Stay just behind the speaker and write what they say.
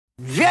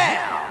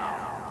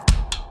Yeah!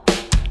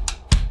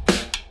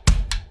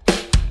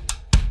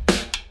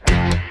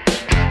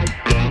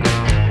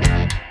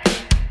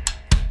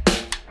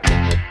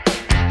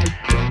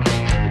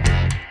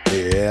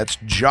 It's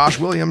Josh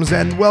Williams,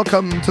 and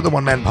welcome to the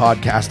One Man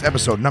Podcast,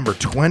 episode number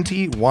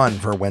 21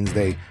 for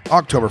Wednesday,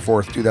 October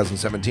 4th,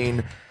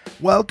 2017.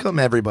 Welcome,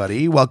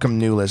 everybody. Welcome,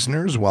 new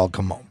listeners.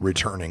 Welcome,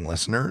 returning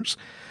listeners.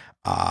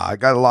 I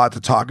got a lot to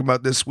talk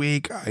about this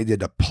week. I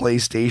did a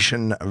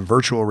PlayStation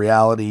virtual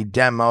reality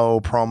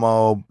demo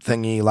promo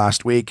thingy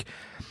last week.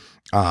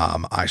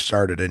 I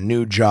started a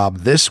new job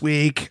this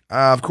week.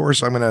 Of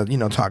course, I'm going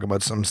to, talk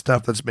about some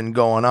stuff that's been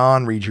going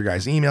on, read your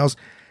guys' emails.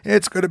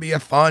 It's going to be a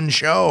fun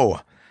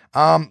show.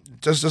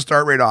 Just to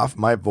start right off,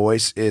 my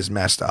voice is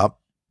messed up.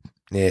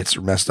 It's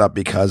messed up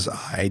because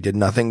I did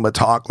nothing but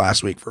talk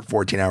last week for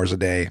 14 hours a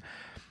day,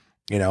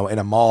 in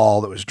a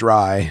mall that was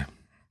dry.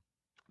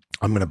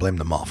 I'm going to blame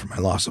the mall for my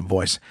loss of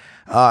voice.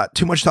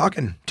 Too much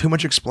talking, too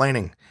much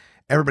explaining.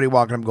 Everybody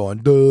walking up going,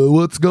 duh,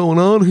 what's going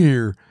on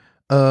here?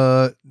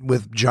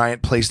 With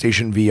giant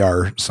PlayStation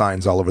VR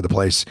signs all over the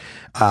place.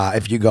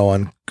 If you go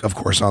on, of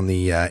course, on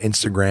the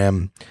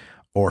Instagram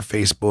or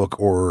Facebook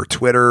or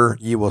Twitter,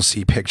 you will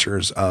see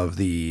pictures of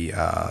the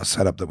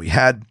setup that we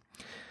had.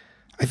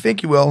 I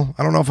think you will.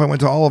 I don't know if I went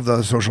to all of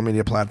the social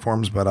media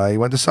platforms, but I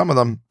went to some of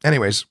them.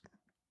 Anyways,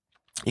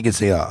 you can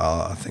see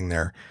a thing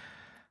there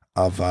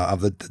of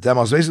the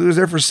demos. Basically, it was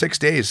there for 6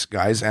 days,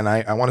 guys. And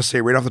I want to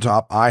say right off the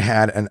top, I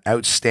had an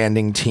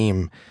outstanding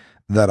team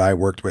that I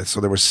worked with.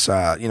 So there was,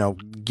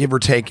 give or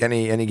take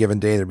any given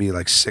day, there'd be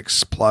like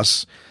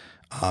 6+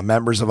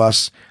 members of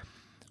us.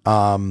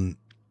 I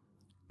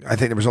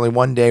think there was only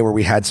one day where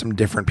we had some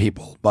different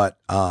people, but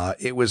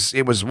it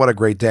was what a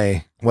great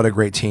day. What a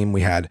great team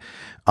we had.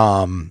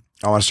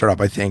 I want to start off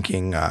by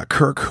thanking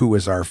Kirk, who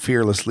is our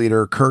fearless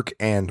leader, Kirk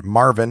and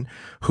Marvin,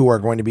 who are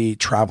going to be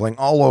traveling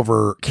all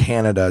over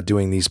Canada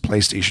doing these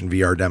PlayStation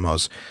VR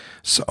demos.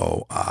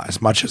 So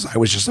as much as I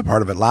was just a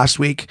part of it last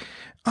week,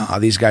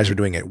 these guys are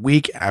doing it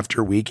week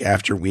after week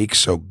after week.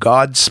 So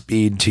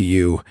Godspeed to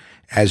you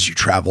as you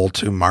travel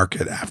to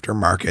market after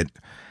market,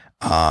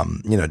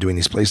 doing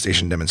these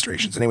PlayStation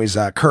demonstrations. Anyways,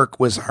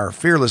 Kirk was our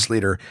fearless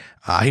leader.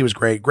 He was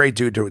great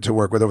dude to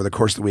work with over the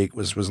course of the week.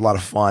 Was a lot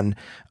of fun.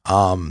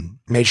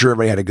 Made sure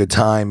everybody had a good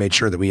time, made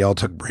sure that we all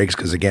took breaks.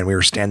 Cause again, we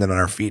were standing on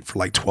our feet for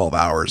like 12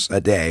 hours a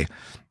day.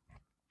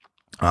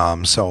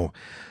 So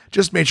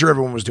just made sure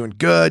everyone was doing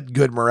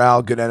good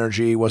morale, good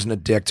energy, wasn't a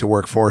dick to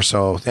work for.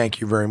 So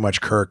thank you very much,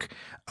 Kirk,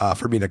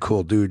 for being a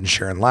cool dude and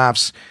sharing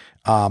laughs.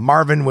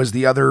 Marvin was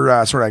the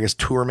other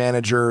tour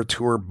manager,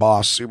 tour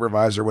boss,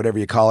 supervisor, whatever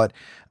you call it.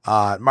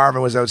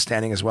 Marvin was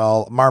outstanding as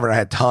well. Marvin and I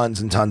had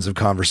tons and tons of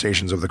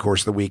conversations over the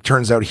course of the week.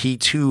 Turns out he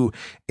too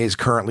is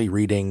currently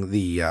reading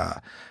the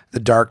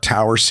Dark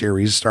Tower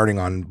series, starting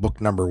on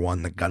book number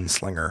 1, The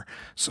Gunslinger.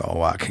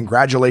 So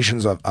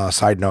congratulations.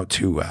 Side note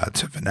to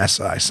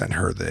Vanessa, I sent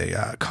her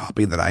the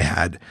copy that I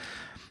had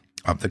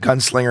of The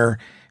Gunslinger.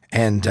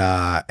 And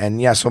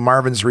yeah, so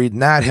Marvin's reading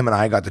that. Him and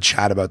I got to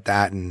chat about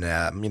that and,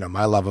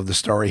 my love of the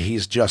story.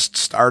 He's just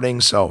starting,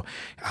 so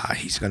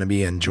he's going to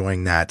be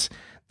enjoying that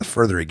the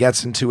further he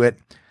gets into it.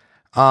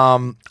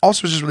 Also, it's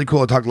just really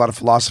cool. I talked a lot of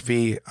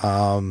philosophy,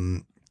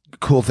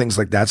 cool things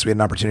like that. So we had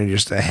an opportunity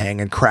just to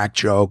hang and crack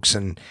jokes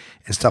and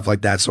stuff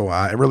like that. So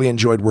I really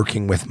enjoyed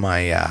working with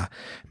my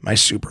my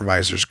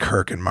supervisors,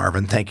 Kirk and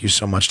Marvin. Thank you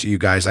so much to you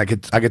guys. I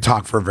could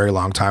talk for a very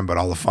long time about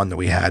all the fun that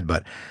we had,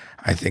 but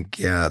I think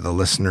the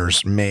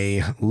listeners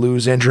may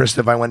lose interest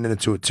if I went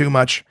into it too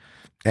much,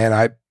 and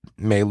I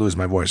may lose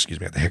my voice. Excuse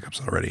me, I have the hiccups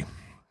already.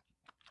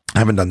 I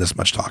haven't done this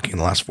much talking in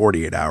the last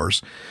 48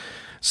 hours,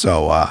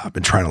 so I've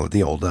been trying to let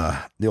the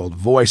old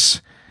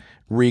voice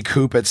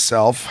recoup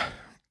itself.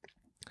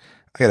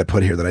 I got to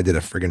put here that I did a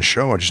friggin'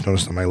 show. I just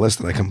noticed on my list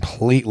that I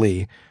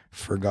completely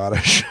forgot a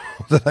show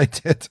that I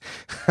did.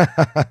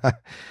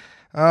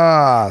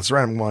 It's a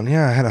random one.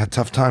 Yeah, I had a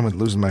tough time with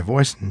losing my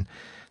voice, and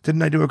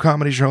didn't I do a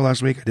comedy show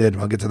last week? I did.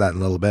 I'll get to that in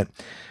a little bit.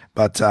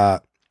 But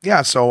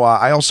so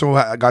I also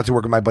got to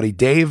work with my buddy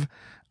Dave,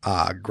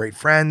 great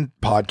friend,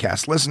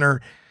 podcast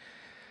listener.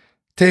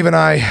 Dave and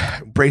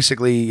I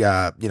basically,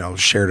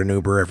 shared an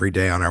Uber every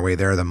day on our way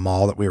there. The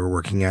mall that we were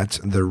working at,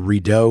 the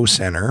Rideau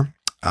Center,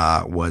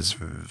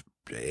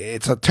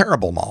 it's a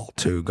terrible mall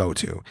to go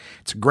to.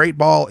 It's a great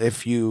mall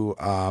if you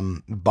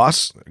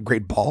bus.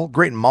 Great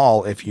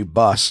mall if you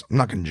bus. I'm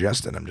not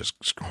congested. I'm just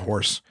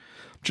hoarse.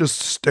 Just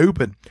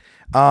stupid.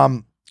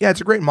 It's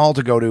a great mall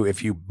to go to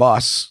if you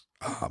bus,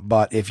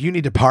 but if you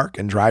need to park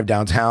and drive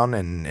downtown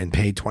and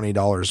pay $20,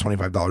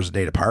 $25 a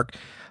day to park,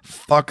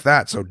 fuck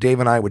that. So Dave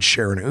and I would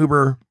share an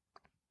Uber,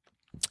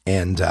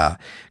 and a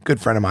good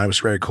friend of mine. It was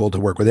very cool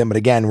to work with him. But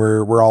again,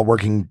 we're all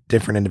working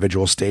different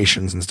individual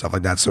stations and stuff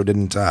like that. So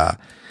didn't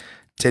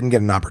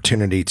get an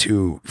opportunity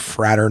to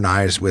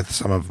fraternize with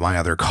some of my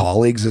other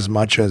colleagues as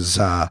much as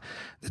the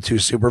two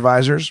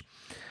supervisors.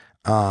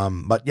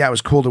 But yeah, it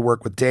was cool to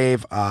work with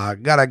Dave.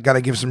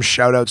 Gotta give some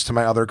shout outs to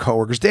my other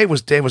coworkers. Dave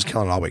was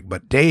killing it all week,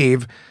 but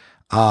Dave,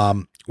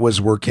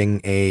 was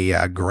working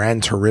a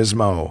Gran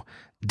Turismo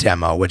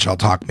demo, which I'll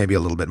talk maybe a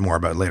little bit more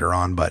about later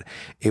on, but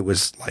it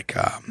was like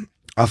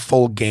a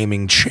full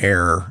gaming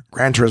chair.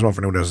 Gran Turismo,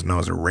 for anyone who doesn't know,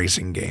 is a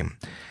racing game.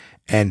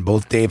 And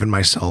both Dave and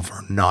myself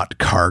are not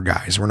car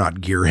guys. We're not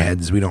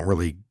gearheads. We don't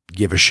really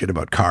give a shit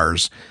about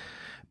cars.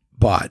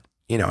 But,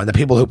 you know, and the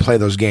people who play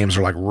those games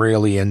are like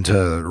really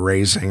into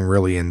racing,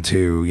 really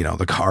into, you know,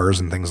 the cars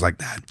and things like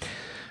that.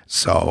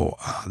 So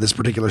this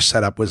particular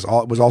setup was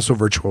also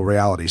virtual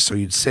reality. So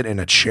you'd sit in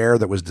a chair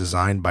that was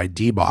designed by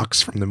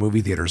D-Box from the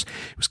movie theaters.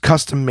 It was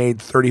custom made,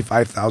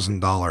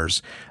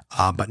 $35,000,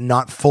 but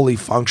not fully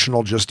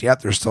functional just yet.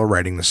 They're still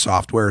writing the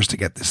softwares to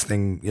get this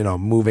thing, you know,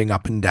 moving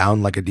up and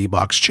down like a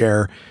D-Box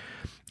chair.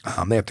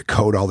 They have to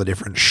code all the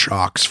different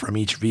shocks from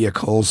each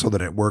vehicle so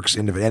that it works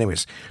individually.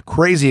 Anyways,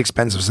 crazy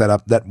expensive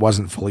setup that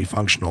wasn't fully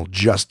functional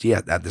just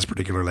yet at this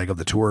particular leg of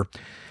the tour.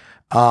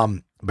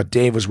 But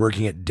Dave was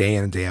working it day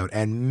in and day out,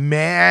 and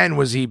man,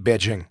 was he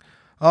bitching.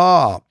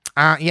 Yeah,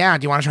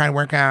 do you want to try to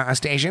work a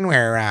station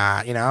where,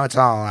 you know, it's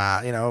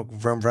all, you know,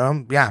 vroom,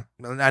 vroom? Yeah,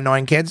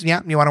 annoying kids?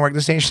 Yeah, you want to work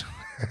the station?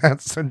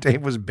 So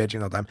Dave was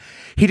bitching all the time.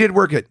 He did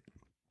work it.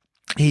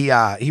 He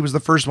was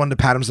the first one to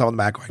pat himself on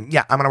the back going,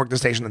 yeah, I'm going to work the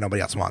station that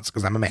nobody else wants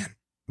because I'm a man.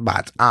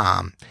 But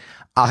I'll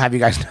have you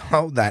guys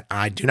know that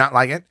I do not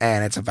like it,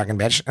 and it's a fucking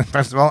bitch,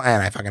 first of all,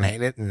 and I fucking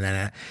hate it. And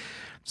then,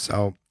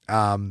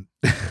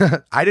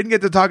 I didn't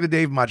get to talk to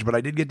Dave much, but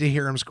I did get to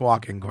hear him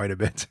squawking quite a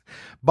bit.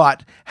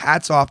 But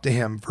hats off to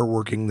him for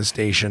working the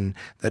station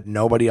that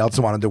nobody else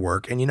wanted to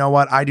work. And you know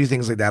what? I do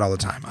things like that all the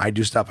time. I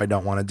do stuff I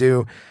don't want to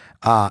do,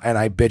 and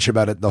I bitch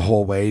about it the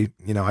whole way.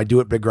 You know, I do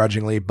it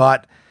begrudgingly,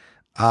 but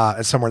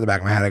it's somewhere in the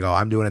back of my head I go,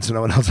 I'm doing it so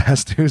no one else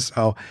has to.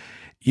 So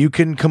you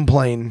can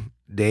complain,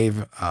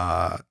 Dave.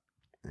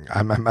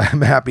 I'm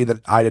happy that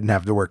I didn't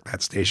have to work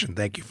that station.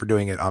 Thank you for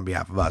doing it on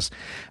behalf of us.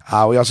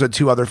 We also had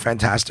two other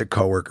fantastic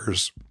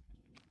coworkers.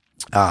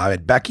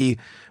 Becky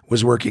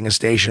was working a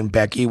station.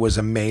 Becky was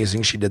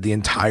amazing. She did the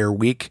entire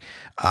week.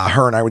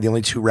 Her and I were the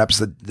only two reps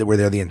that were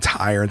there the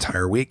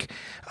entire week.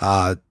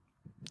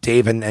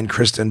 Dave and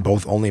Kristen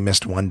both only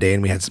missed one day,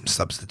 and we had some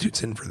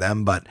substitutes in for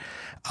them. But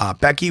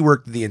Becky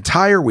worked the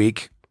entire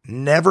week,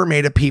 never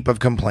made a peep of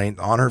complaint,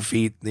 on her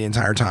feet the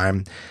entire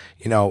time.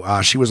 You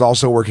know, she was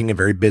also working a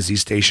very busy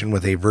station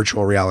with a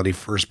virtual reality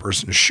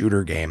first-person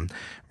shooter game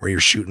where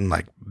you're shooting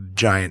like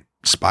giant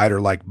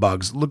spider-like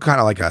bugs. Look kind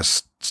of like a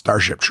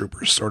Starship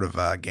Troopers sort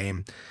of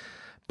game.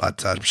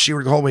 But she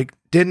worked the whole week,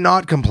 did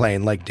not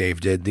complain like Dave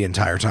did the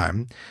entire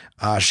time.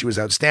 She was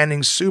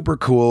outstanding, super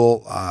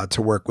cool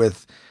to work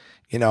with.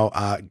 You know,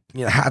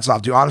 hats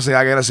off to. Honestly,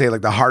 I gotta say,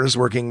 like, the hardest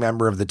working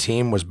member of the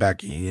team was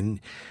Becky, and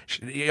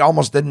you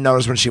almost didn't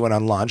notice when she went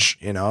on lunch.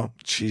 You know,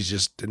 she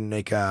just didn't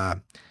make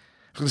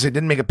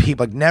didn't make a peep.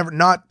 Like,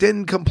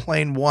 didn't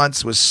complain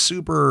once. Was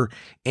super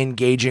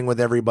engaging with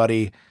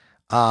everybody.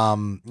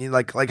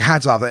 Like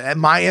hats off.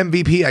 And my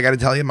MVP, I gotta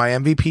tell you, my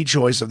MVP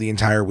choice of the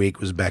entire week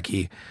was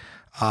Becky.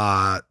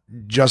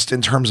 Just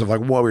in terms of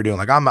like what we were doing.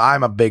 Like,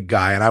 I'm a big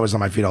guy, and I was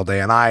on my feet all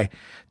day, and I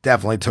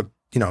definitely took,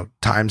 you know,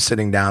 time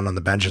sitting down on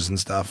the benches and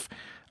stuff.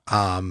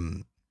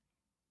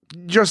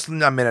 Just a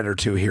minute or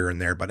two here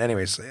and there. But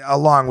anyways, a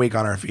long week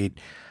on our feet.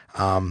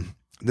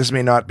 This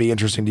may not be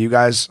interesting to you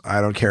guys. I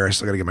don't care. I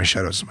still got to give my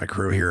shout outs to my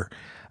crew here.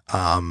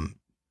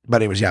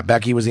 But anyways, yeah,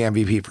 Becky was the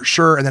MVP for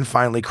sure. And then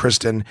finally,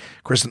 Kristen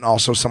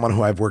also someone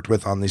who I've worked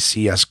with on the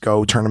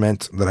CSGO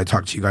tournament that I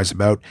talked to you guys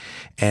about,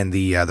 and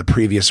the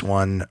previous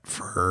one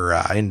for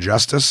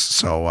Injustice.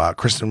 So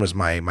Kristen was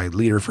my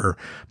leader for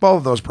both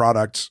of those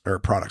projects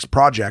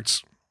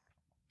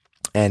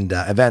and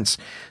events.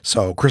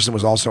 So Kristen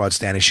was also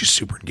outstanding. She's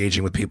super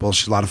engaging with people.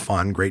 She's a lot of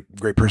fun,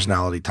 great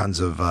personality,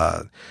 tons of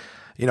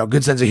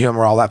good sense of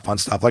humor, all that fun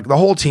stuff. Like, the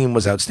whole team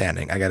was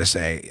outstanding, I gotta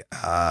say.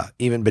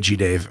 Even bitchy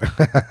Dave.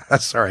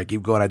 Sorry, I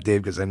keep going at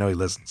Dave because I know he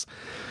listens.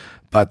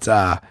 But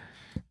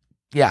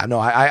yeah, no,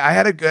 I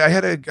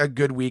had a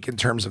good week in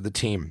terms of the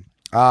team.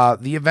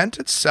 The event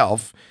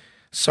itself.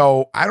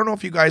 So I don't know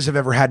if you guys have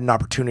ever had an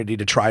opportunity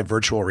to try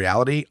virtual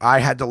reality. I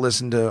had to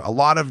listen to a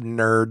lot of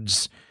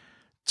nerds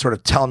sort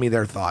of tell me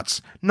their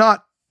thoughts.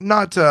 Not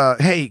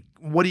hey,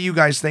 what do you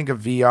guys think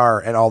of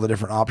VR and all the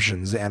different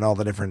options and all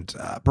the different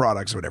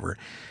products or whatever?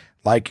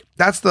 Like,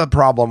 that's the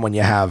problem when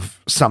you have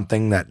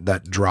something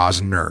that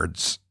draws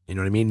nerds. You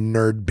know what I mean?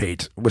 Nerd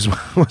bait was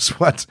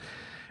what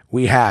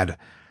we had,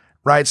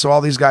 right? So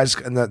all these guys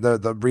in the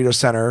Burrito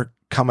Center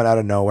coming out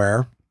of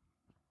nowhere,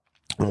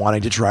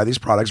 wanting to try these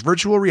products.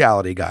 Virtual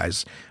reality,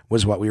 guys,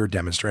 was what we were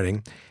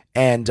demonstrating.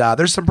 And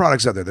there's some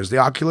products out there. There's the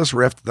Oculus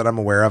Rift that I'm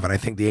aware of, and I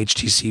think the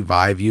HTC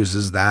Vive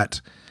uses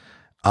that.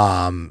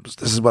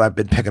 This is what I've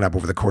been picking up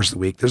over the course of the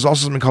week. There's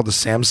also something called the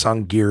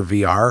Samsung Gear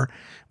VR,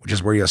 which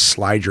is where you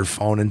slide your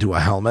phone into a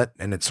helmet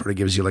and it sort of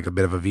gives you like a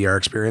bit of a VR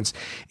experience.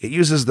 It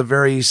uses the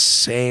very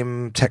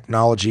same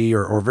technology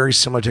or very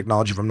similar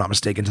technology, if I'm not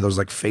mistaken, to those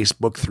like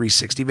Facebook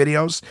 360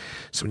 videos.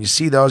 So when you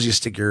see those, you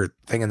stick your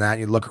thing in that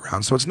and you look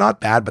around. So it's not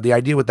bad, but the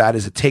idea with that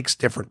is it takes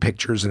different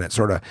pictures and it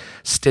sort of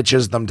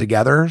stitches them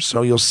together.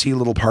 So you'll see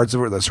little parts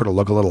of it that sort of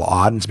look a little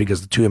odd. And it's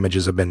because the two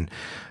images have been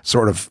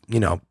sort of,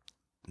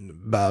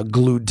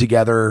 glued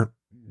together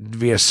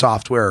via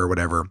software or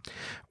whatever.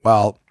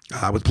 Well,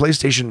 with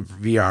PlayStation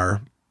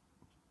VR,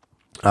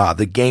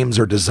 the games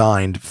are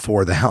designed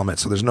for the helmet,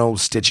 so there's no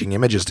stitching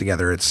images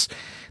together.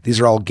 These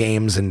are all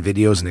games and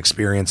videos and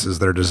experiences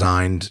that are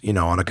designed,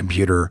 on a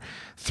computer,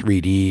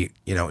 3D,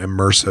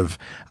 immersive.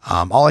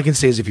 All I can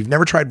say is if you've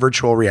never tried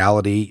virtual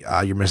reality,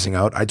 you're missing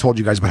out. I told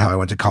you guys about how I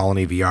went to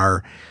Colony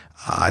VR.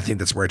 I think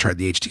that's where I tried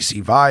the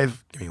HTC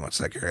Vive. Give me one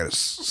sec here. I got a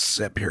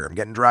sip here. I'm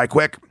getting dry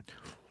quick.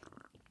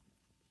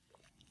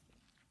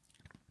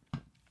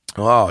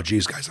 Oh,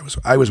 geez, guys,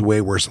 I was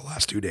way worse the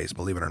last 2 days,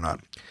 believe it or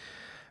not.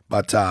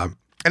 But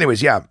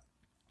anyways, yeah,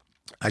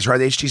 I tried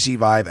the HTC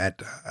Vive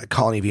at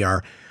Colony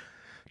VR.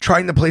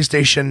 Trying the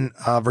PlayStation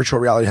virtual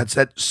reality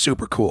headset,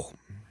 super cool.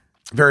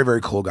 Very,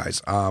 very cool,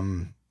 guys.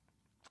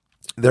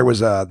 There was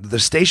the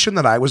station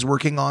that I was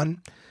working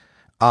on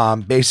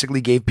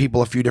basically gave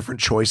people a few different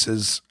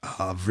choices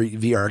of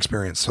VR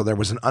experience. So there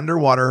was an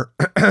underwater,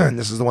 and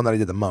this is the one that I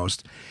did the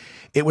most.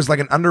 It was like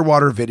an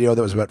underwater video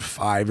that was about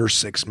 5 or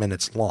 6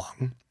 minutes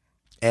long.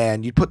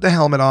 And you put the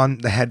helmet on,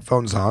 the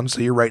headphones on,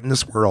 so you're right in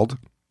this world.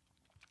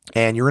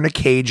 And you're in a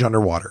cage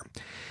underwater.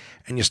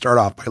 And you start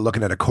off by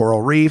looking at a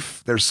coral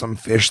reef. There's some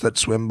fish that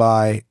swim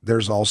by.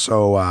 There's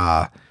also,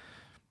 I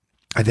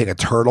think,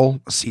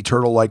 a sea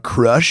turtle like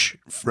Crush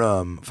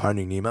from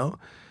Finding Nemo.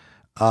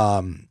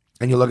 And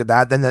you look at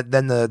that. Then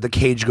the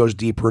cage goes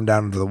deeper and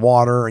down into the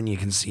water, and you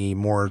can see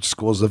more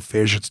schools of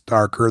fish. It's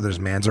darker. There's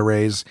manta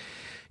rays.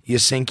 You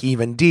sink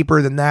even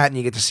deeper than that, and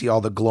you get to see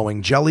all the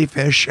glowing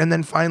jellyfish. And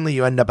then finally,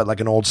 you end up at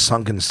like an old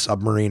sunken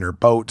submarine or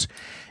boat,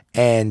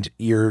 and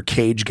your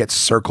cage gets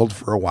circled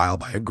for a while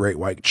by a great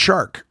white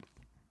shark.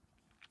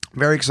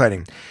 Very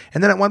exciting.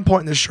 And then at one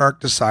point, the shark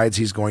decides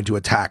he's going to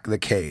attack the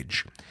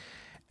cage.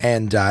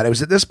 And it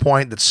was at this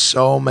point that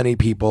so many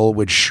people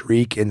would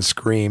shriek and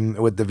scream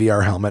with the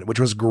VR helmet, which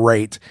was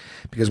great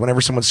because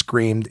whenever someone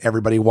screamed,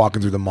 everybody walking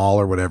through the mall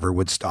or whatever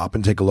would stop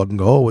and take a look and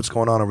go, oh, what's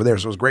going on over there?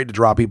 So it was great to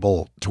draw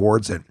people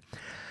towards it.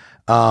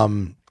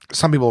 Some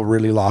people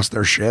really lost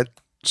their shit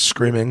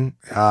screaming.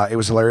 It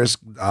was hilarious.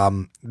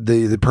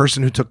 The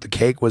person who took the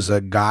cake was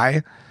a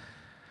guy.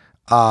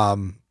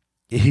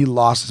 He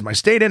lost his mind.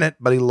 Stayed in it,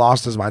 but he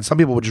lost his mind. Some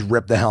people would just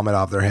rip the helmet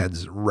off their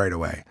heads right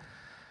away.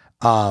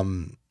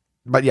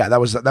 But yeah, that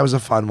was a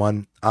fun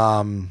one.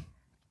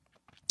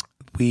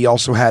 We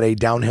also had a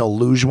downhill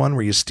luge one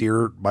where you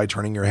steer by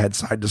turning your head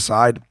side to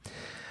side.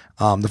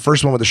 The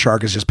first one with the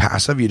shark is just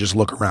passive. You just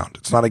look around.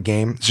 It's not a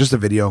game. It's just a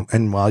video.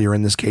 And while you're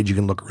in this cage, you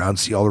can look around,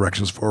 see all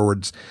directions,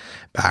 forwards,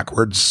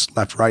 backwards,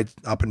 left, right,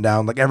 up and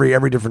down. Like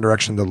every different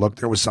direction to look,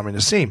 there was something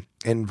to see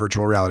in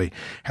virtual reality.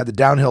 Had the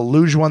downhill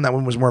luge one. That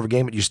one was more of a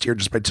game, but you steered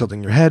just by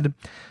tilting your head.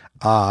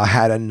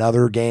 Had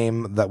another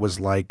game that was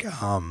like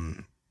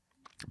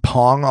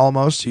Pong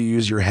almost. You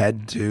use your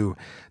head to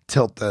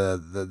tilt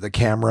the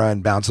camera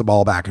and bounce the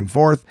ball back and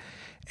forth.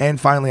 And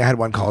finally, I had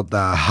one called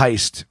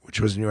Heist, which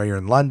was you're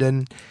in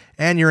London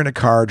and you're in a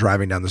car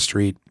driving down the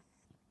street.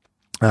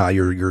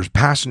 Your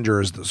passenger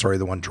is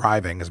the one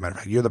driving. As a matter of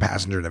fact, you're the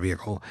passenger in a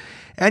vehicle,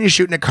 and you're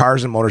shooting at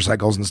cars and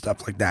motorcycles and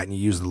stuff like that. And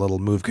you use the little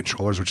move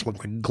controllers, which look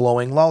like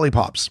glowing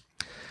lollipops.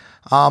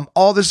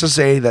 All this to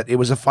say that it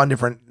was a fun,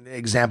 different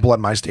example at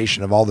my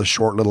station of all the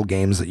short little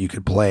games that you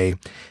could play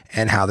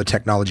and how the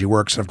technology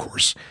works. And of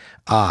course,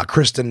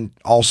 Kristen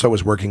also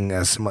was working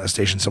a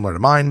station similar to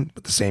mine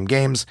with the same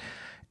games.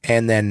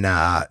 And then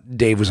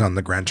Dave was on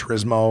the Gran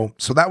Turismo.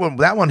 So that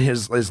one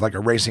is like a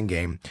racing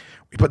game.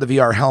 We put the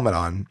VR helmet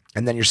on,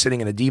 and then you're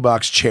sitting in a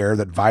D-box chair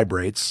that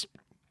vibrates.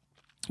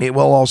 It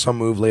will also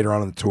move later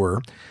on in the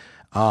tour,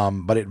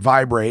 but it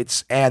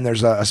vibrates, and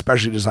there's a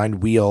specially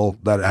designed wheel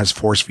that has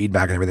force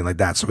feedback and everything like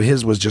that. So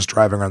his was just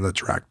driving on the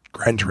track,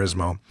 Gran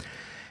Turismo.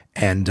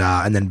 And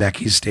then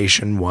Becky's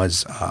station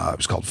was it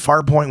was called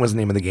Farpoint was the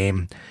name of the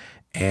game.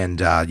 And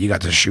you got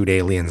to shoot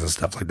aliens and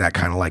stuff like that,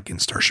 kind of like in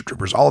Starship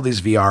Troopers. All of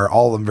these VR,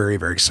 all of them very,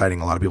 very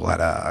exciting. A lot of people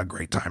had a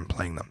great time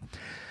playing them.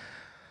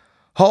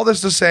 All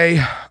this to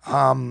say,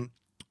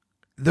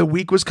 the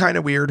week was kind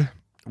of weird.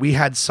 We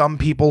had some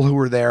people who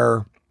were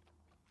there,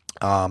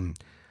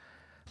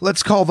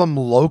 let's call them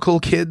local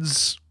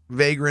kids,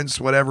 vagrants,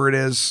 whatever it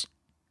is,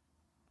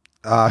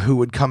 who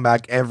would come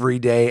back every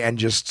day and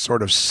just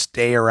sort of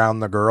stay around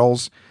the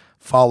girls,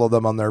 follow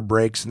them on their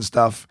breaks and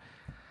stuff.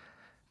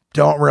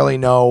 Don't really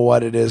know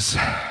what it is.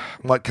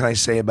 What can I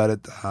say about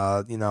it?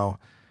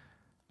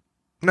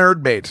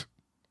 Nerd bait.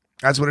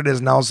 That's what it is.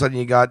 And all of a sudden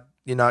you got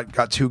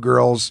two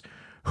girls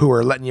who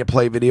are letting you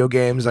play video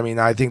games. I mean,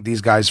 I think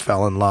these guys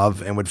fell in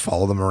love and would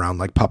follow them around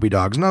like puppy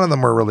dogs. None of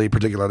them were really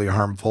particularly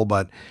harmful,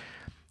 but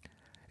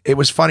it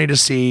was funny to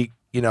see,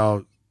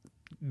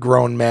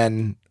 grown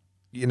men,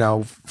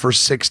 for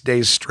 6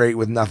 days straight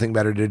with nothing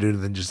better to do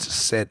than just to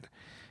sit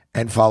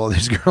and follow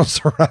these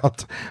girls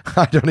around.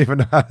 I don't even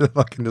know how to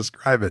fucking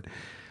describe it.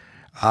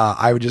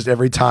 I would just,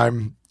 every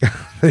time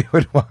they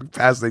would walk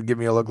past, they'd give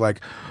me a look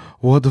like,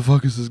 what the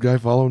fuck is this guy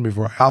following me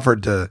for? I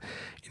offered to,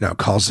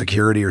 call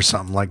security or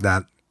something like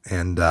that.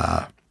 And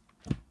the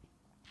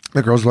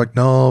girls were like,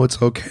 no,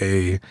 it's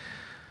okay.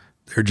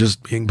 They're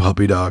just being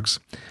puppy dogs.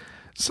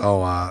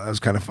 So that was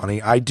kind of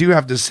funny. I do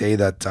have to say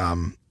that,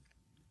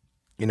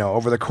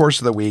 over the course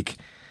of the week,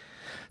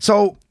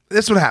 so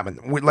this would happen.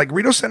 Like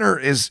Rideau Center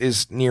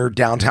is near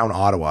downtown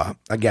Ottawa.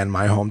 Again,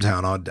 my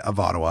hometown of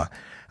Ottawa.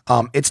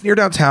 It's near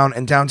downtown,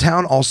 and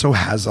downtown also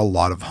has a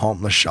lot of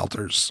homeless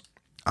shelters.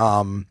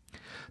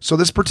 So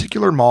this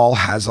particular mall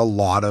has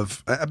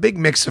a big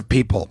mix of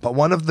people, but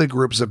one of the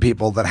groups of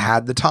people that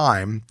had the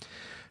time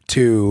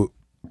to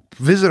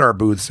visit our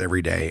booths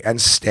every day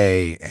and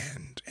stay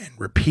and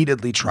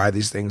repeatedly try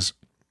these things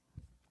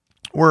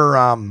were,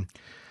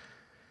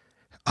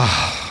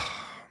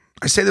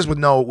 I say this with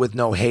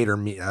no hate or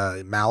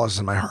malice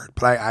in my heart,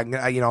 but I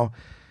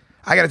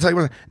got to tell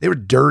you, they were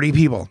dirty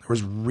people. There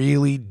was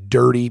really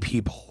dirty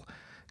people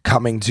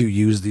coming to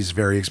use these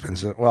very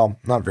expensive, well,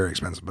 not very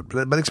expensive,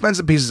 but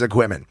expensive pieces of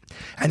equipment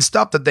and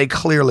stuff that they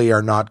clearly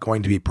are not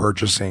going to be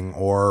purchasing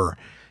or,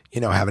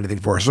 have anything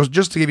for. So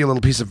just to give you a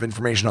little piece of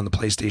information on the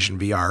PlayStation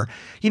VR,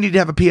 you need to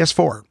have a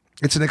PS4.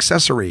 It's an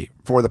accessory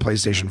for the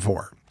PlayStation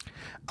 4.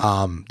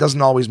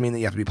 Doesn't always mean that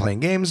you have to be playing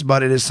games,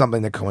 but it is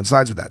something that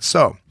coincides with that.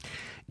 So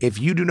if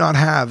you do not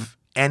have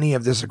any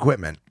of this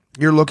equipment,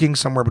 you're looking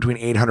somewhere between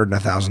 $800 and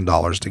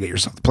 $1,000 to get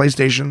yourself the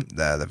PlayStation,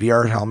 the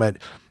VR helmet,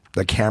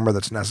 the camera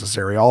that's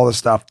necessary, all the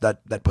stuff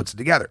that puts it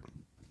together.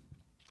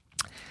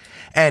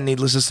 And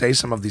needless to say,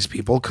 some of these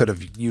people could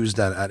have used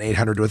an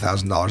 $800 to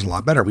 $1,000 a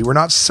lot better. We were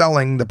not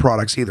selling the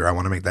products either. I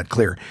want to make that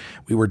clear.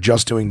 We were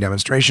just doing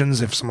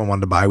demonstrations. If someone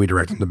wanted to buy, we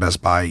direct them to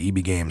Best Buy,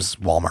 EB Games,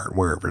 Walmart,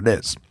 wherever it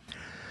is.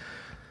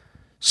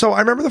 So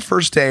I remember the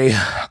first day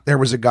there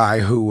was a guy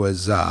who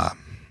was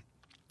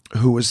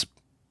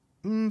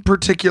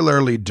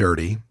particularly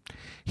dirty.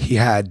 He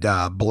had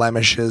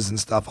blemishes and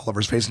stuff all over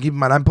his face. And keep in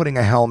mind, I'm putting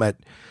a helmet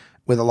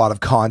with a lot of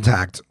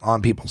contact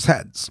on people's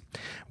heads.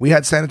 We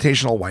had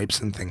sanitational wipes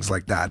and things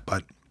like that,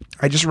 but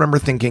I just remember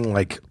thinking,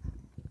 like,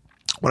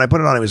 when I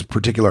put it on, it was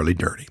particularly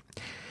dirty.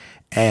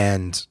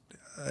 And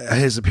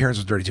his appearance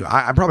was dirty too.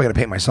 I'm probably going to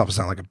paint myself to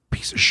sound like a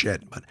piece of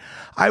shit, but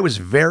I was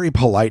very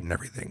polite and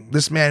everything.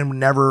 This man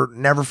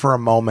never for a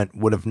moment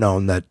would have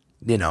known that,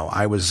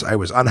 I was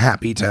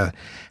unhappy to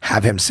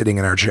have him sitting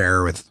in our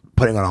chair with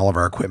putting on all of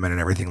our equipment and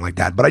everything like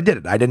that. But I did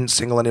it. I didn't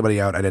single anybody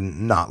out. I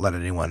didn't not let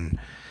anyone,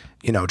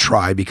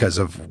 try because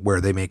of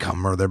where they may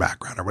come or their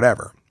background or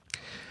whatever.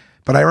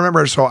 But I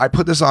remember, so I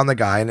put this on the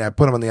guy and I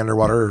put him in the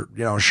underwater,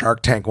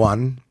 Shark Tank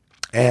 1.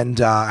 And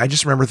I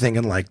just remember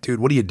thinking, like, dude,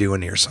 what are you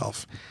doing to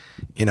yourself?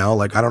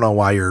 Like, I don't know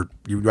why you're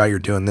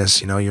doing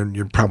this.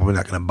 You're probably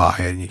not going to buy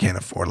it and you can't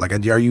afford it. Like,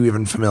 are you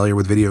even familiar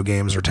with video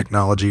games or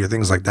technology or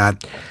things like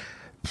that?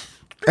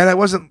 And I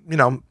wasn't,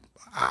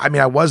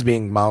 I was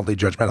being mildly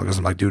judgmental because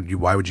I'm like, dude,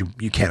 why would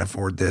you can't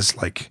afford this?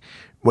 Like,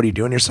 what are you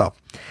doing to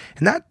yourself?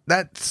 And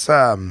that's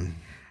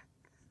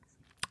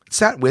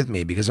sat with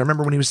me because I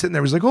remember when he was sitting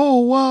there, he was like, oh,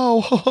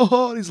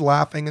 wow. And he's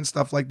laughing and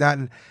stuff like that.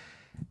 And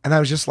I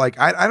was just like,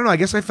 I don't know. I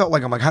guess I felt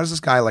like, I'm like, how does this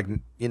guy, like,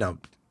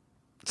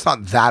 it's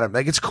not that,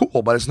 like, it's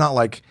cool, but it's not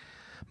like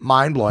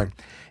mind blowing.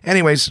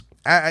 Anyways,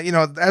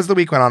 as the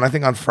week went on, I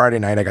think on Friday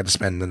night, I got to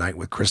spend the night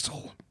with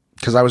Crystal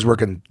because I was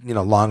working,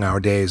 long hour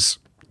days.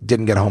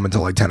 Didn't get home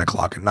until like 10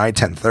 o'clock at night,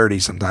 10:30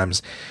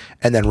 sometimes,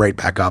 and then right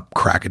back up,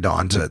 crack of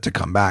dawn to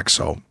come back.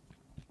 So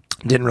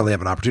didn't really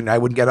have an opportunity. I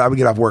would get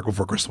off work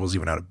before Crystal was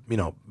even out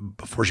of,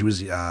 before she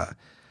was, I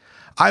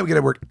would get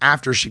at work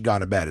after she'd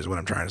gone to bed is what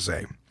I'm trying to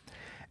say.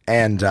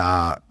 And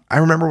I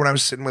remember when I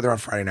was sitting with her on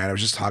Friday night, I was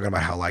just talking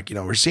about how, like,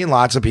 we're seeing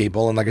lots of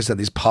people. And like I said,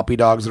 these puppy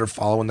dogs that are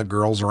following the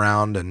girls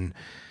around and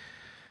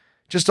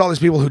just all these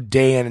people who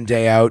day in and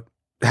day out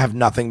have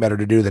nothing better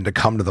to do than to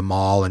come to the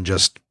mall and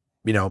just,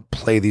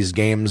 play these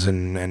games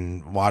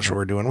and watch what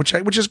we're doing,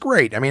 which is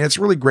great. I mean, it's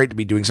really great to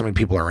be doing something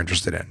people are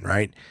interested in,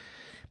 right?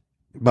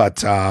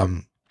 But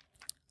I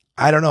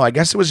don't know. I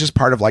guess it was just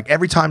part of, like,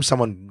 every time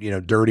someone,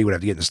 dirty would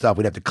have to get into stuff,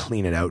 we'd have to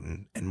clean it out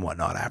and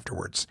whatnot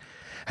afterwards.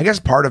 I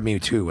guess part of me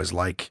too was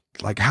like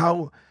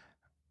how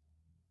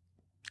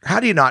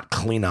do you not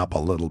clean up a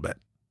little bit?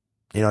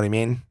 You know what I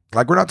mean?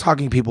 Like, we're not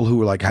talking people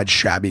who like had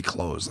shabby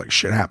clothes. Like,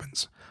 shit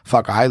happens.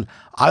 Fuck, I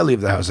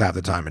leave the house half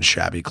the time in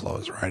shabby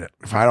clothes, right?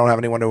 If I don't have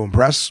anyone to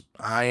impress,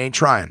 I ain't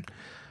trying.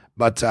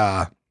 But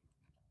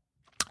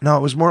no,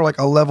 it was more like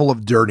a level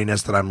of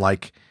dirtiness that I'm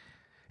like,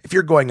 if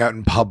you're going out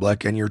in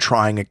public and you're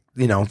trying,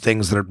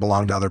 things that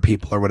belong to other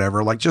people or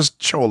whatever, like,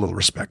 just show a little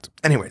respect.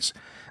 Anyways,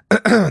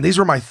 these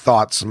were my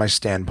thoughts and my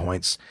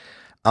standpoints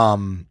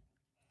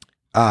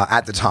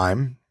at the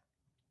time.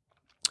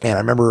 And I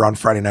remember on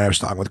Friday night I was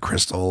talking with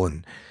Crystal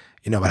and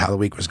about how the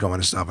week was going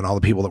and stuff and all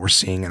the people that we're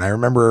seeing. And I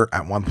remember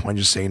at one point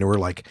just saying to her,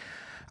 like,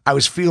 I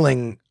was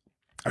feeling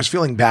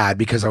bad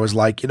because I was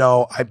like,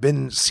 I've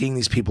been seeing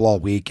these people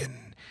all week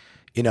and,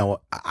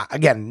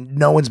 again,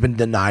 no one's been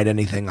denied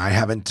anything. I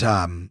haven't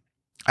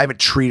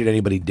treated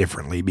anybody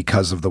differently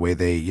because of the way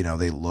they,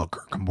 they look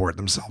or comport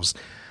themselves.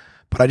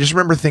 But I just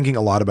remember thinking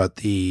a lot about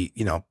the,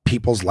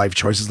 people's life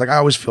choices. Like, I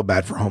always feel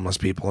bad for homeless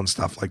people and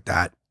stuff like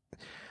that.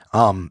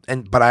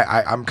 But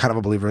I'm kind of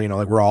a believer,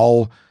 like, we're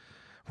all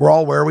we're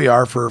all where we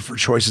are for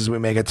choices we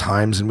make at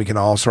times, and we can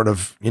all sort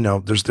of,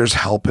 there's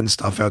help and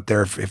stuff out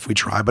there if we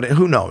try, but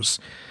who knows?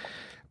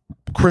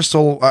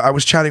 Crystal, I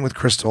was chatting with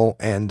Crystal,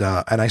 and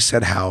I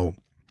said how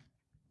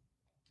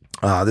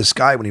this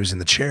guy, when he was in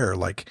the chair,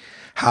 like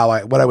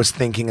what I was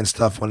thinking and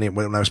stuff when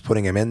I was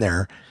putting him in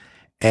there,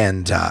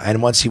 and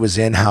once he was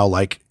in, how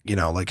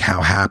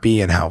how happy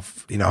and how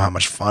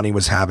much fun he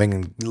was having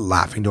and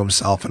laughing to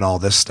himself and all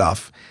this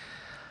stuff.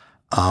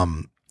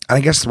 And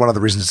I guess one of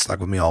the reasons it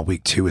stuck with me all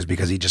week too is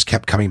because he just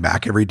kept coming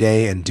back every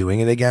day and doing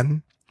it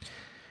again.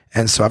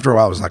 And so after a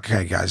while, I was like,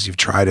 okay, guys, you've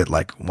tried it.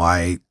 Like,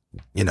 why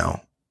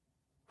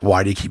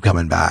do you keep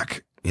coming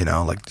back?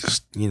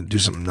 Just do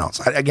something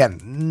else. I,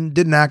 again,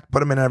 didn't act,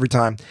 put him in every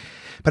time,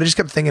 but I just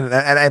kept thinking,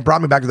 and it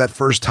brought me back to that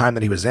first time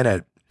that he was in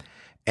it.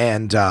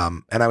 And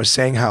I was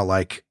saying how,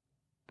 like,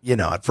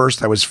 at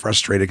first I was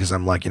frustrated because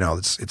I'm like,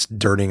 it's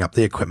dirtying up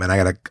the equipment.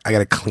 I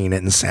gotta clean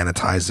it and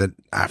sanitize it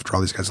after all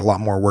these guys. A lot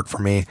more work for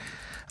me.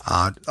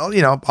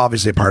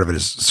 Obviously a part of it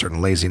is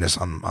certain laziness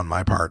on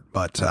my part,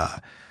 but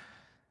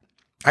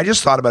I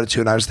just thought about it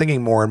too. And I was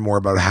thinking more and more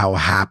about how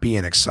happy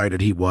and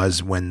excited he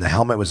was when the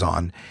helmet was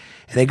on.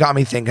 And it got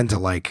me thinking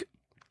to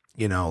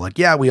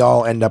yeah, we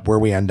all end up where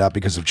we end up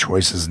because of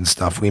choices and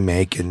stuff we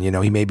make. And,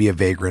 he may be a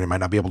vagrant and might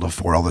not be able to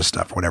afford all this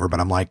stuff or whatever, but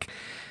I'm like,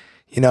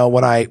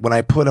 when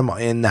I put him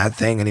in that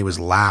thing and he was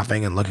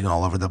laughing and looking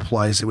all over the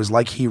place, it was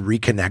like he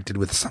reconnected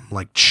with some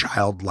like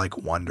childlike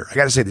wonder. I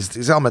got to say,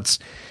 these helmets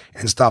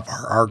and stuff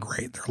are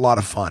great. They're a lot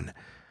of fun.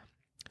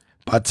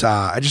 But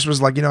I just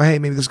was like, hey,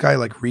 maybe this guy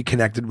like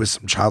reconnected with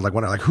some childlike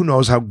wonder. Like, who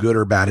knows how good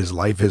or bad his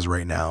life is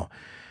right now.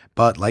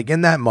 But like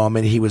in that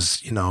moment, he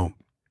was,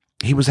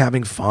 he was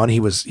having fun.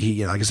 He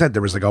like I said,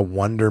 there was like a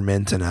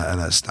wonderment and an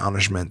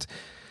astonishment.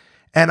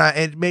 And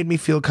it made me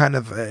feel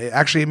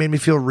it made me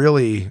feel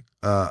really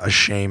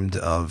ashamed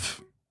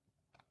of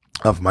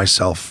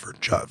myself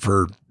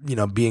for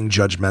being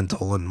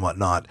judgmental and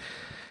whatnot.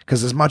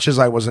 Because as much as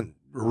I wasn't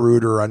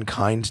rude or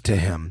unkind to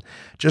him,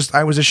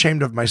 I was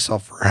ashamed of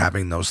myself for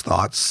having those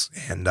thoughts.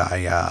 And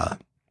I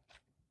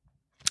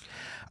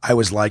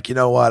was like, you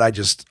know what?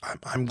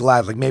 I'm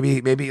glad, like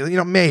maybe,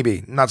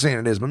 not saying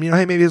it is, but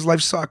hey, maybe his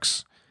life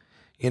sucks,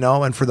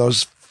 and for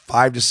those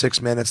 5 to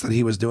 6 minutes that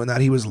he was doing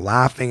that, he was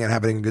laughing and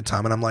having a good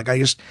time. And I'm like,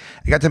 I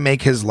got to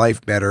make his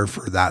life better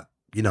for that,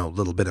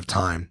 little bit of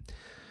time.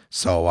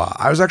 So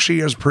I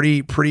was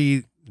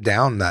pretty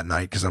down that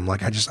night. Cause I'm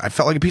like, I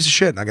felt like a piece of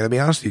shit. And I gotta be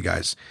honest with you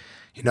guys,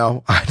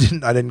 I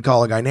didn't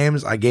call a guy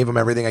names. I gave him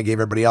everything I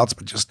gave everybody else,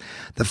 but just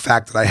the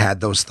fact that I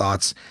had those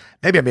thoughts,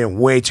 maybe I'm being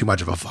way too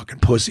much of a fucking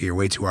pussy or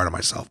way too hard on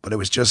myself, but it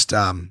was just,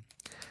 I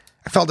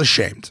felt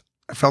ashamed.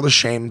 I felt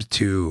ashamed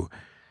to,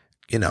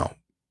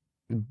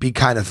 be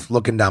kind of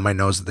looking down my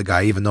nose at the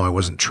guy, even though I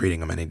wasn't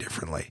treating him any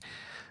differently.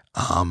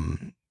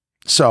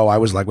 So I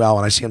was like, well,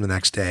 when I see him the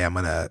next day, I'm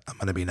going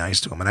to be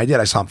nice to him. And I did.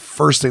 I saw him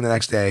first thing the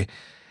next day.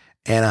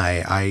 And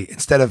I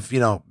instead of,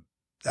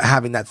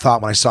 having that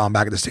thought when I saw him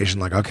back at the station,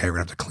 like, okay, we're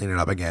gonna have to clean it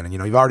up again. And,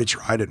 you've already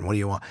tried it. And what do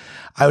you want?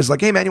 I was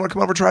like, hey man, you want to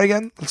come over and try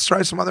again? Let's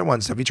try some other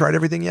ones. Have you tried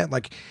everything yet?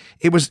 Like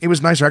it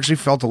was nice. I actually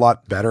felt a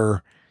lot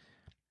better,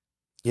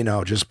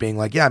 just being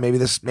like, yeah, maybe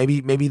this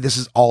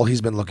is all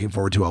he's been looking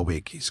forward to all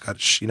week. He's got,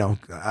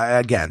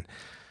 again.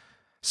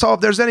 So if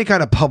there's any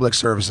kind of public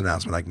service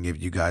announcement I can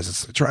give you guys,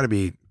 it's to try to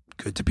be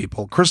good to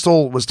people.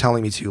 Crystal was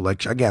telling me to,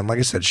 like, again, like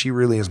I said, she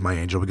really is my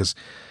angel because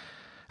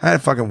I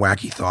had fucking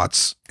wacky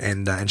thoughts,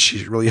 and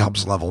she really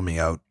helps level me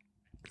out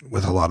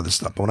with a lot of this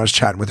stuff. But when I was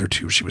chatting with her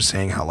too, she was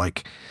saying how,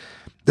 like,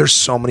 there's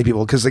so many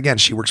people, because again,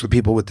 she works with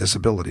people with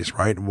disabilities,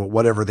 right?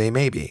 Whatever they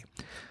may be.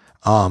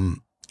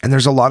 And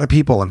there's a lot of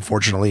people,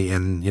 unfortunately,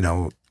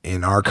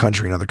 in our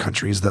country and other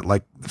countries that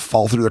like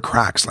fall through the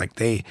cracks. Like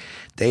they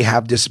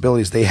have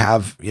disabilities, they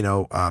have,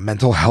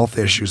 mental health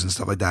issues and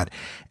stuff like that.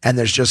 And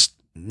there's just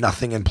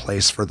nothing in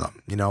place for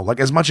them, like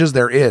as much as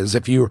there is,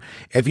 if you're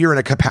in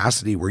a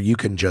capacity where you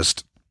can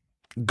just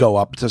go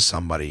up to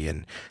somebody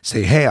and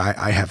say, hey,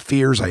 I have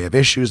fears, I have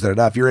issues,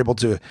 if you're able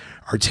to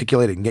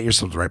articulate it and get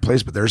yourself to the right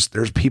place. But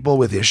there's people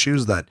with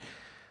issues that,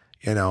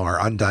 are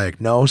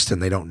undiagnosed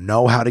and they don't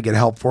know how to get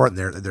help for it. And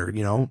they're, I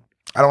don't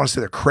want to say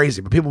they're crazy,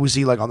 but people we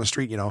see like on the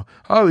street,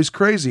 oh, he's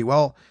crazy.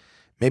 Well,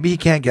 maybe he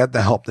can't get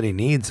the help that he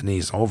needs and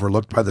he's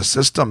overlooked by the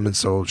system. And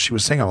so she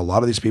was saying how a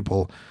lot of these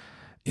people,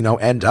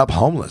 end up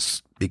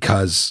homeless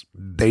because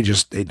they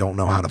don't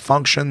know how to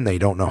function. They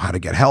don't know how to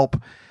get help.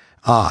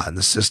 And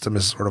the system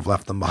has sort of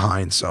left them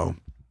behind. So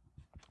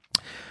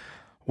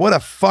what a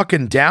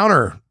fucking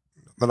downer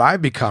that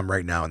I've become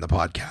right now in the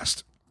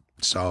podcast.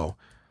 So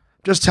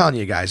just telling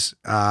you guys,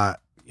 a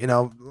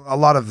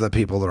lot of the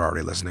people that are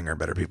already listening are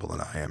better people than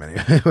I am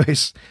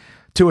anyways,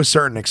 to a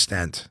certain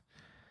extent.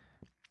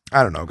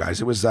 I don't know, guys.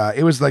 It was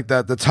like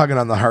the tugging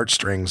on the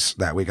heartstrings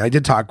that week. I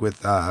did talk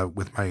with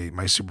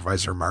my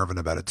supervisor Marvin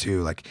about it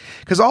too, like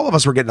because all of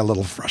us were getting a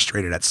little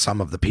frustrated at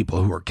some of the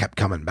people who were kept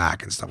coming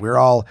back and stuff. We were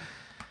all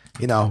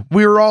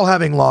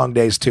having long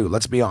days too.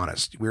 Let's be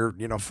honest. We're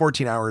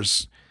 14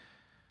 hours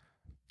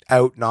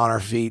out and on our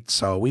feet.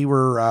 So we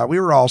were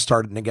all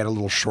starting to get a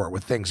little short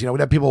with things. We'd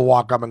have people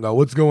walk up and go,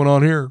 "What's going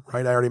on here?"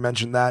 Right? I already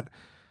mentioned that.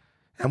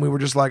 And we were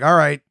just like, all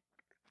right,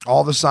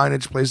 all the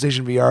signage,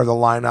 PlayStation VR, the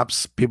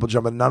lineups, people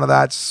jumping, none of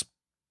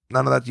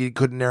that, you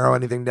couldn't narrow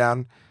anything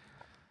down.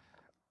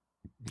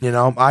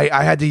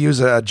 I had to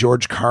use a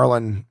George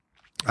Carlin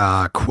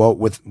quote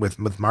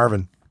with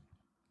Marvin,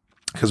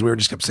 because we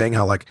just kept saying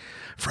how like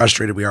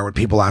frustrated we are when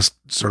people ask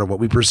sort of what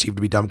we perceive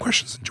to be dumb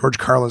questions. And George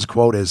Carlin's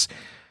quote is,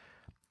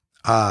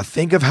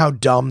 think of how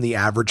dumb the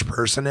average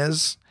person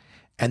is,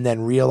 and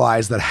then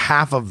realize that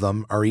half of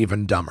them are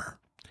even dumber.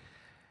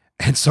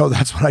 And so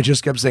that's what I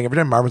just kept saying. Every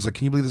time Marvin's like,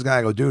 "Can you believe this guy?"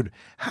 I go, "Dude,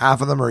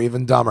 half of them are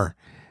even dumber."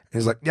 And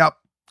he's like, "Yep."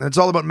 And it's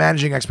all about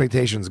managing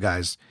expectations,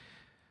 guys.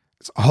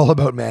 It's all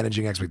about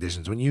managing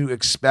expectations. When you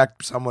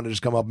expect someone to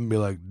just come up and be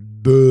like,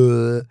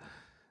 "Duh,"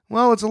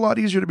 well, it's a lot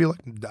easier to be like,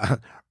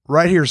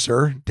 "Right here,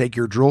 sir. Take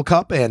your drool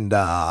cup and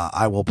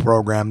I will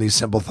program these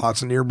simple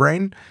thoughts into your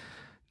brain.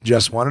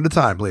 Just one at a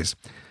time, please."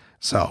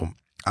 So,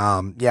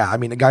 yeah, I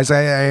mean, guys,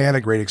 I had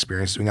a great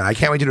experience doing it. I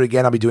can't wait to do it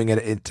again. I'll be doing it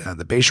at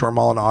the Bayshore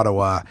Mall in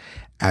Ottawa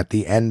at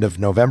the end of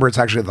November. It's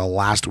actually the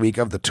last week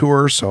of the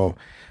tour. So,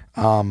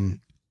 I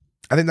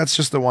think that's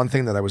just the one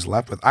thing that I was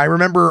left with. I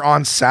remember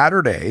on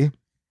Saturday,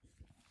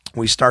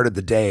 we started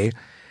the day,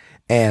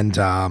 and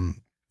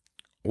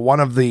one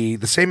of the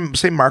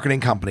same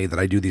marketing company that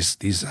I do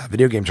these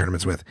video game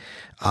tournaments with,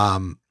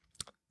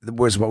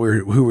 was who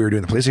we were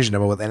doing the PlayStation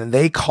demo with, and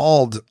they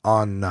called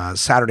on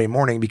Saturday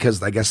morning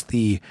because I guess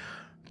the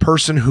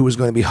person who was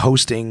going to be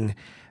hosting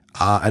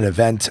an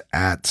event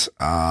at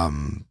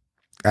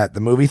the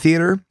movie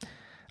theater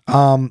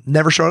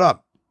never showed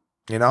up.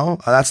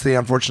 That's the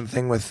unfortunate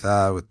thing with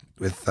I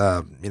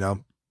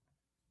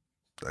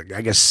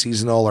guess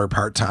seasonal or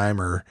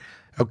part-time or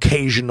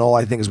occasional,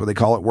 I think is what they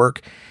call it,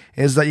 work,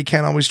 is that you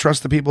can't always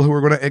trust the people who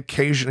are going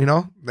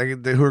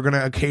to who are going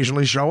to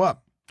occasionally show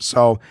up.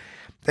 So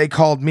they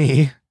called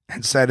me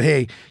and said,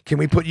 "Hey, can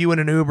we put you in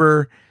an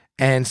Uber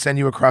and send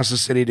you across the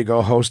city to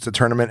go host a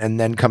tournament and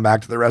then come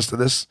back to the rest of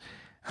this?"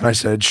 And I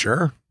said,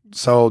 "Sure."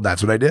 So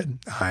that's what I did.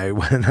 I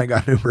went and I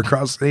got an Uber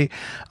across the city.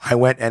 I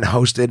went and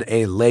hosted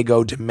a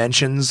Lego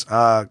Dimensions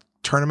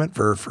tournament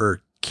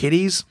for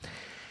kiddies.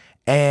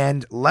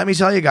 And let me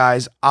tell you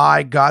guys,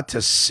 I got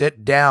to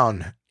sit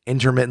down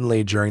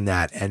intermittently during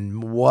that.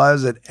 And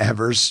was it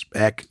ever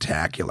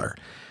spectacular?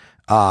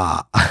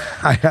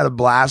 I had a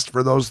blast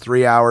for those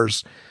 3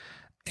 hours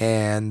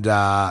and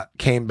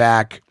came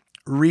back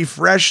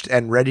refreshed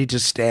and ready to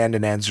stand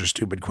and answer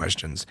stupid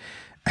questions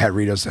at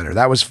Rideau Center.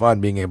 That was fun,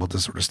 being able to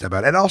sort of step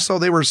out. And also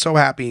they were so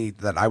happy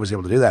that I was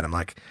able to do that. I'm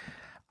like,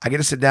 I get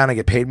to sit down and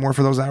get paid more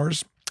for those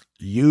hours?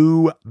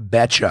 You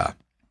betcha.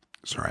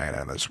 Sorry, I had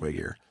another swig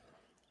here.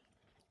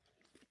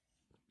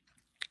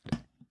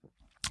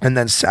 And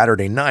then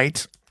Saturday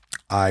night,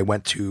 I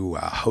went to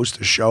host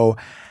a show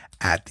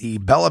at the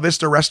Bella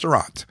Vista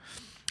Restaurant.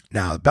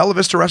 Now, the Bella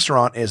Vista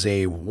Restaurant is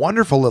a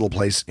wonderful little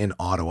place in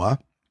Ottawa.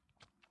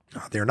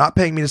 They're not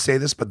paying me to say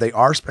this, but they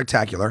are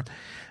spectacular.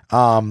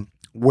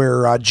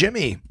 Where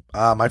Jimmy,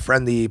 my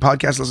friend, the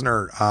podcast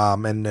listener,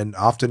 and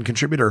often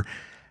contributor,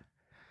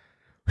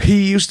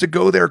 he used to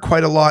go there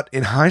quite a lot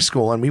in high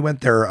school, and we went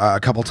there a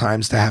couple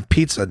times to have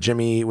pizza.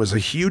 Jimmy was a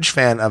huge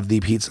fan of the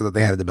pizza that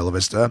they had at the Bella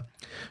Vista.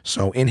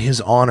 So in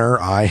his honor,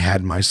 I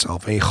had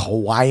myself a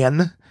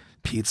Hawaiian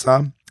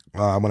pizza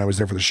when I was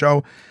there for the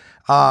show.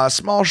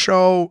 Small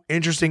show,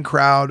 interesting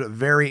crowd,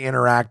 very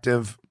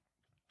interactive.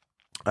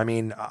 I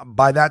mean,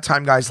 by that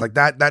time, guys, like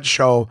that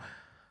show,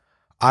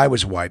 I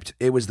was wiped.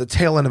 It was the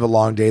tail end of a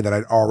long day that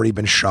I'd already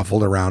been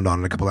shuffled around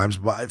on a couple times.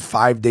 But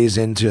 5 days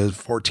into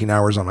 14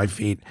 hours on my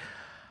feet,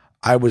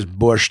 I was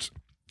bushed.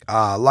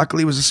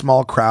 Luckily, it was a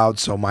small crowd,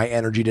 so my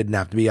energy didn't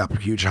have to be up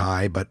huge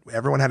high, but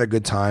everyone had a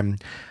good time.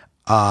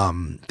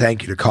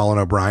 Thank you to Colin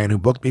O'Brien, who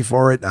booked me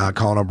for it.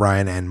 Colin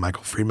O'Brien and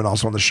Michael Friedman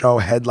also on the show.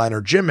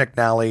 Headliner Jim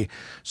McNally,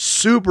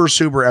 super,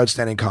 super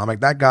outstanding comic.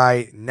 That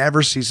guy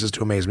never ceases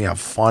to amaze me how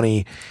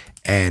funny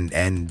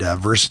and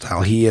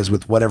versatile he is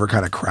with whatever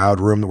kind of crowd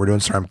room that we're doing.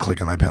 Sorry, I'm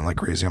clicking my pen like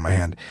crazy on my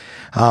hand.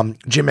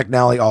 Jim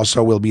McNally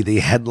also will be the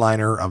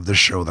headliner of the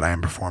show that I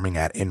am performing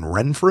at in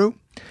Renfrew,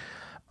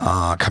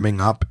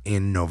 coming up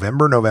in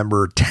November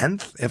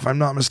 10th, if I'm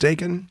not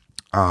mistaken.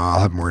 I'll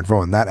have more info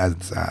on that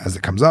as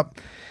it comes up.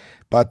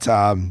 But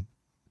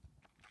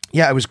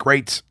yeah, it was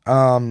great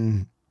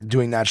doing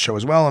that show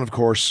as well. And of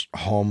course,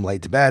 home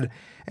late to bed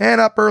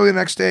and up early the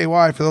next day.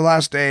 Why? For the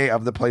last day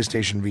of the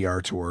PlayStation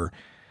VR tour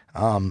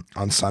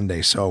on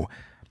Sunday. So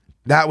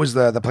that was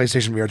the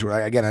PlayStation VR tour.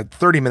 Again, at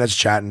 30 minutes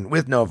chatting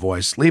with no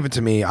voice. Leave it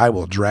to me. I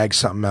will drag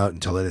something out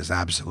until it is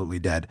absolutely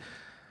dead.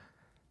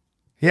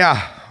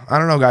 Yeah, I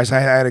don't know, guys. I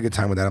had a good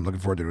time with that. I'm looking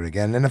forward to it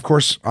again. And of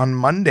course, on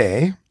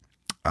Monday,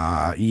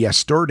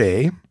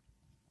 yesterday,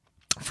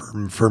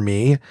 for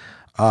me,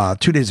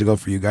 2 days ago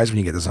for you guys when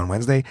you get this on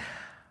Wednesday,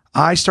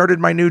 I started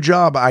my new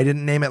job. I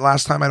didn't name it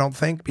last time, I don't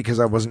think, because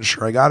I wasn't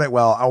sure I got it.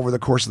 Well, over the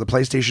course of the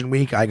PlayStation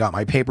week, I got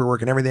my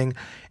paperwork and everything,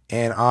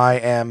 and I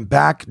am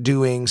back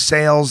doing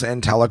sales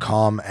and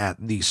telecom at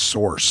The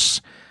Source,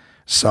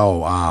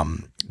 So,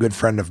 good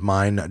friend of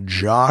mine,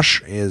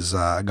 Josh, is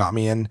got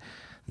me in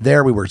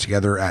there. We worked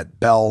together at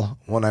Bell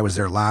when I was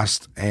there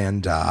last,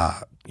 and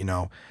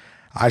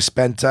I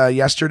spent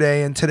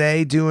yesterday and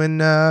today doing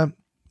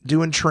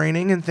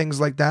training and things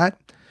like that.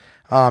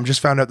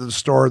 Just found out that the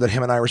store that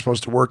him and I were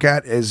supposed to work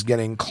at is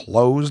getting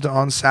closed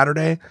on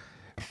Saturday.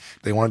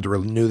 They wanted to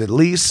renew the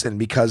lease, and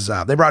because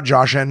they brought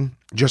Josh in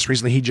just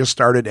recently, he just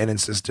started and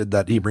insisted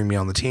that he bring me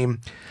on the team.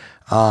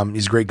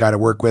 He's a great guy to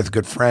work with,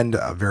 good friend,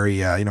 very,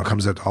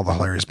 comes out to all the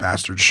Hilarious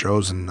Bastards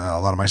shows and a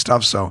lot of my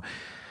stuff. So,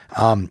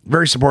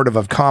 very supportive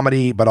of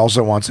comedy, but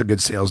also wants a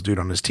good sales dude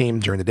on his team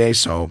during the day.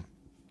 So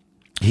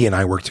he and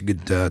I worked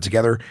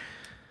together.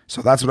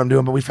 So that's what I'm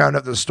doing. But we found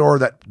out the store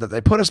that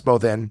they put us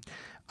both in,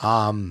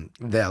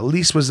 the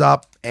lease was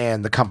up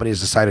and the company has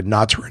decided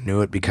not to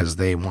renew it because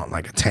they want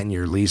like a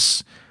 10-year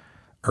lease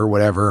or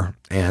whatever.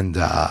 And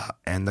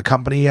the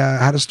company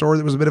had a store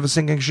that was a bit of a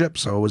sinking ship.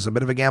 So it was a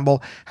bit of a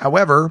gamble.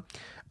 However,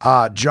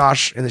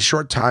 Josh, in the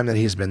short time that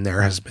he's been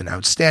there, has been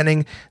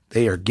outstanding.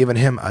 They are giving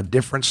him a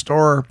different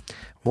store.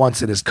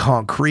 Once it is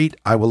concrete,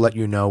 I will let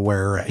you know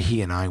where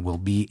he and I will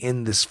be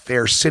in this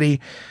fair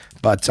city.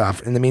 But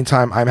in the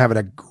meantime, I'm having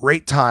a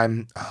great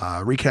time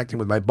reconnecting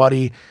with my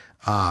buddy,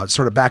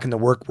 sort of back in the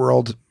work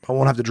world. I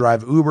won't have to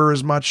drive Uber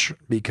as much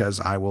because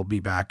I will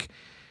be back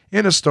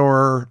in a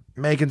store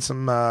making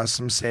some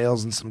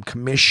sales and some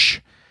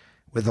commish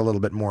with a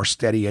little bit more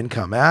steady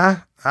income.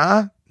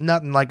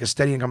 Nothing like a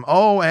steady income.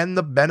 Oh, and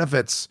the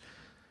benefits.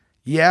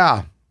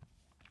 Yeah.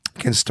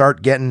 Can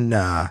start getting,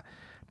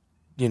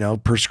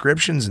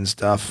 prescriptions and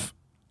stuff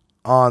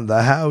on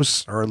the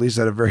house, or at least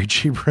at a very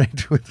cheap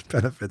rate with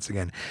benefits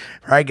again.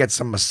 Right? Get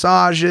some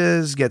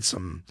massages, get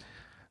some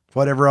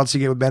whatever else you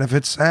get with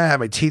benefits.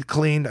 My teeth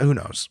cleaned. Who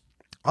knows?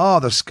 Oh,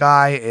 the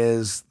sky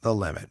is the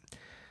limit.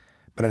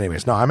 But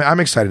anyways, no, I'm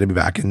excited to be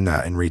back in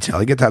retail.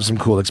 I get to have some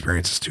cool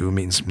experiences too,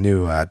 meeting some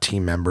new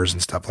team members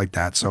and stuff like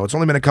that. So it's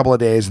only been a couple of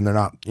days, and they're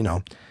not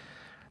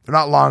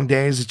long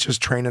days. It's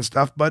just training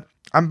stuff. But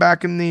I'm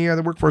back in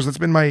the workforce. That's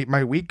been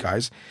my week,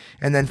 guys.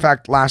 And then, in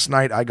fact, last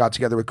night I got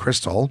together with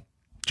Crystal,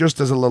 just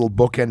as a little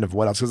bookend of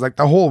what else. Because like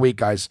the whole week,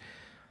 guys,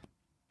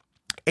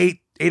 8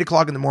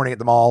 o'clock in the morning at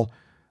the mall,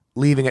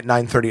 leaving at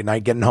 9:30 at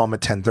night, getting home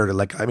at 10:30.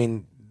 Like, I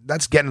mean,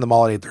 that's getting to the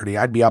mall at 8:30.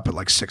 I'd be up at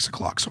like 6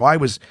 o'clock. So I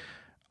was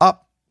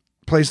up,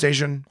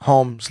 PlayStation,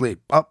 home,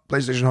 sleep, up,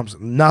 PlayStation, home,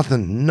 sleep.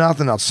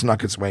 Nothing else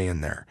snuck its way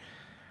in there.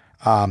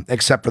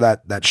 Except for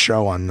that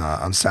show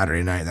on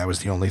Saturday night. That was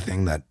the only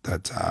thing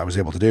that I was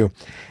able to do.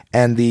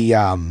 And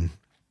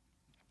the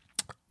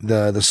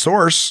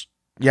Source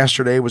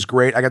yesterday was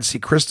great. I got to see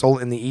Crystal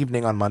in the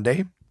evening on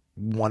Monday.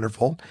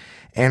 Wonderful.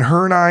 And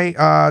her and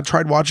I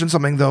tried watching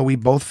something, though we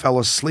both fell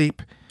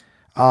asleep.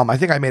 I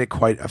think I made it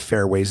quite a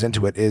fair ways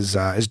into it, is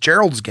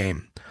Gerald's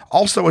Game.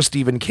 Also a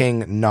Stephen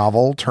King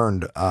novel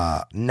turned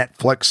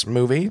Netflix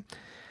movie.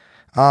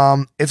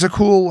 It's a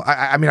cool,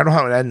 I mean, I don't know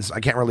how it ends.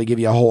 I can't really give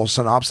you a whole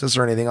synopsis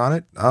or anything on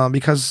it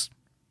because,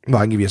 well,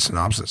 I can give you a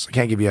synopsis. I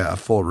can't give you a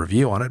full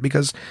review on it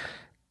because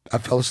I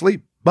fell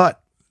asleep.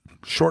 But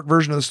short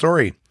version of the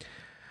story.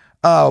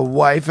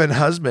 Wife and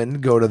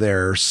husband go to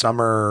their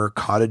summer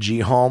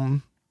cottagey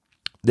home.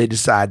 They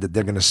decide that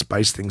they're going to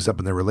spice things up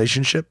in their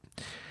relationship.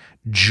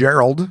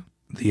 Gerald,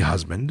 the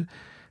husband,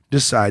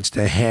 decides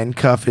to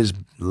handcuff his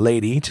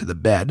lady to the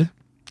bed.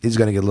 He's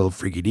going to get a little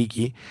freaky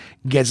deaky.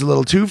 Gets a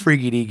little too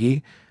freaky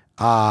deaky.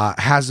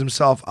 Has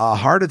himself a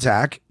heart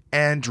attack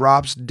and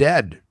drops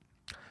dead.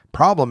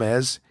 Problem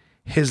is,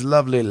 his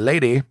lovely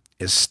lady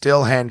is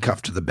still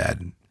handcuffed to the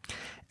bed.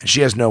 And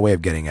she has no way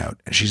of getting out.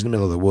 And she's in the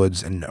middle of the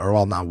woods,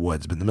 not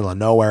woods, but in the middle of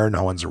nowhere.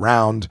 No one's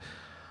around.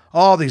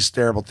 All these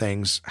terrible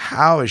things.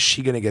 How is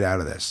she going to get out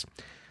of this?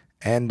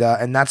 And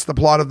that's the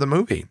plot of the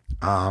movie.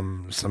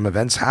 Some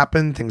events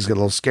happen. Things get a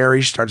little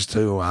scary. She starts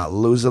to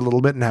lose a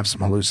little bit and have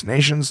some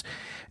hallucinations.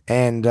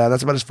 And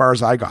that's about as far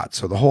as I got.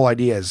 So the whole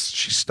idea is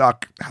she's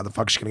stuck. How the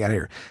fuck is she going to get out of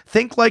here?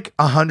 Think like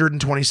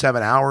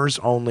 127 hours,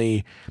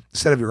 only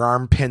instead of your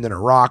arm pinned in a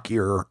rock,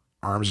 your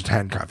arms are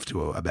handcuffed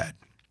to a bed.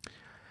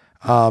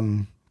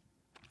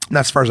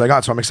 That's as far as I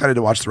got. So I'm excited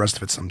to watch the rest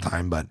of it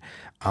sometime. But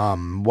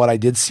what I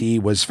did see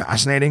was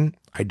fascinating.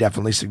 I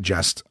definitely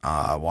suggest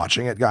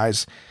watching it,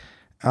 guys.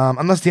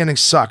 Unless the ending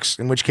sucks,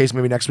 in which case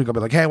maybe next week I'll be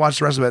like, hey, watch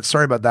the rest of it.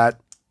 Sorry about that.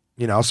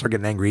 I'll start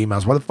getting angry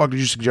emails. Why the fuck did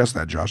you suggest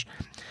that, Josh?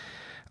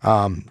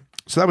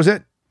 So that was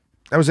it.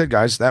 That was it,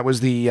 guys. That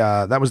was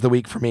the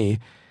week for me.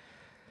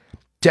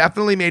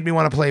 Definitely made me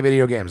want to play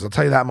video games. I'll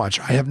tell you that much.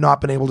 I have not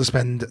been able to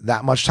spend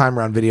that much time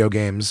around video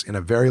games in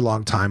a very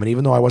long time. And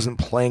even though I wasn't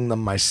playing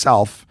them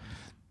myself,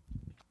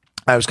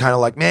 I was kind of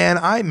like, man,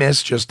 I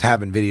miss just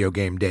having video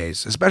game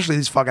days, especially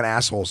these fucking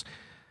assholes.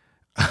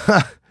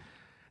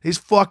 These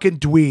fucking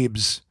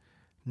dweebs,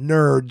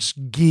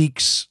 nerds,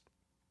 geeks,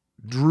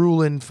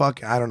 drooling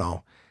I don't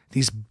know.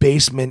 These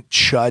basement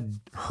chud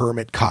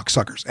hermit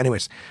cocksuckers.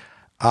 Anyways,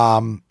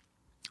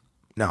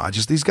 no,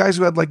 just these guys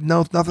who had like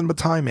nothing but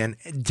time, man,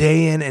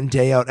 day in and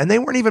day out. And they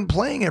weren't even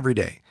playing every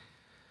day.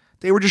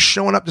 They were just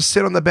showing up to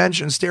sit on the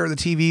bench and stare at the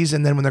TVs.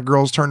 And then when the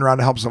girls turned around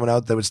to help someone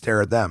out, they would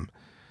stare at them.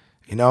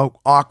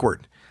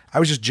 Awkward. I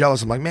was just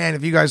jealous. I'm like, man,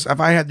 if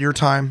I had your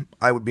time,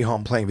 I would be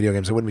home playing video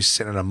games. I wouldn't be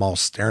sitting in a mall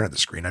staring at the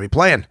screen. I'd be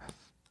playing.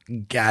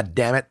 God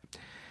damn it.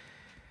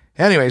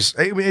 Anyways,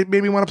 it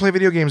made me want to play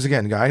video games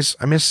again, guys.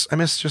 I miss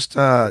just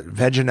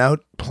vegging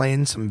out,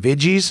 playing some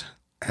Vidgies,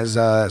 as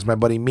my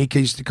buddy Mika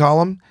used to call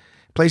them.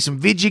 Play some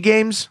Vidgie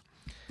games.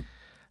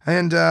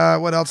 And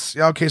what else?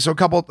 Okay, so a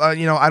couple, I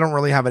don't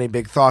really have any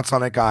big thoughts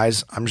on it,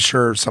 guys. I'm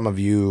sure some of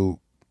you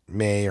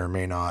may or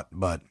may not,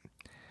 but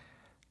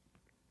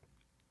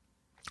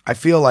I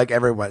feel like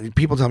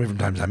people tell me from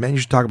time to time, man, you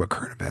should talk about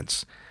current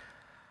events.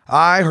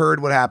 I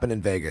heard what happened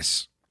in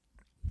Vegas.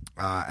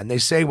 And they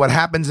say what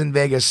happens in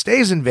Vegas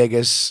stays in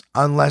Vegas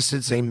unless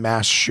it's a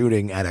mass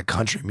shooting at a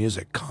country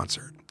music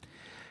concert.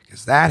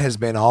 Because that has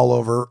been all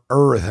over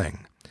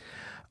everything.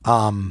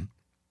 I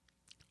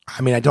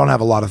don't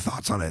have a lot of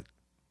thoughts on it.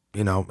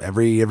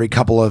 Every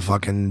couple of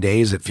fucking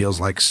days, it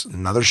feels like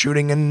another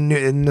shooting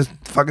in the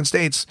fucking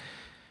States.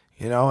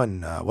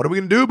 And what are we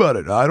going to do about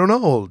it? I don't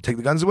know. Take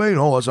the guns away?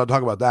 No, let's not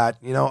talk about that.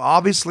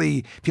 Obviously,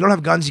 if you don't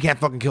have guns, you can't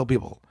fucking kill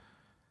people.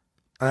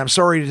 And I'm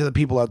sorry to the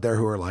people out there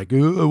who are like,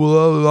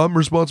 well, I'm a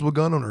responsible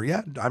gun owner.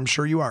 Yeah, I'm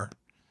sure you are.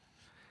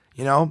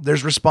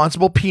 There's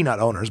responsible peanut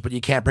owners, but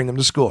you can't bring them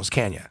to schools,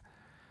 can you?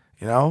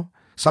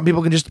 Some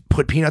people can just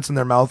put peanuts in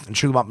their mouth and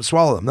chew them up and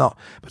swallow them. No,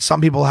 but some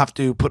people have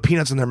to put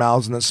peanuts in their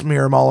mouths and then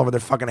smear them all over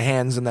their fucking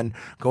hands and then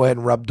go ahead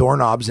and rub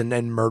doorknobs and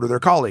then murder their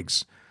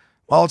colleagues.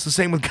 Well, it's the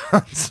same with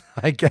guns,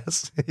 I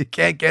guess. You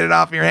can't get it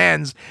off your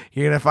hands.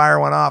 You're going to fire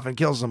one off and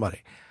kill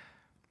somebody.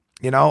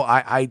 I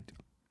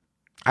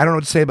don't know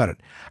what to say about it.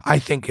 I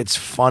think it's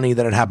funny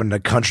that it happened at a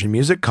country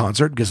music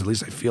concert because at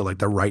least I feel like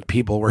the right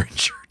people were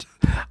injured.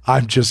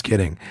 I'm just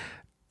kidding.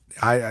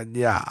 I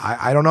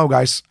don't know,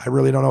 guys. I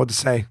really don't know what to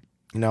say.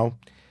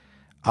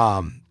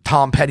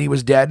 Tom Petty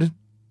was dead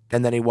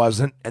and then he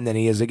wasn't and then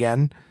he is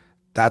again.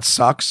 That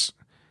sucks.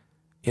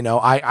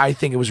 I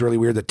think it was really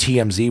weird that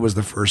TMZ was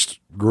the first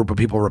group of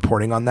people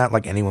reporting on that.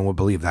 Like anyone would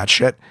believe that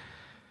shit.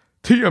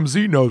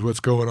 TMZ knows what's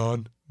going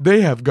on.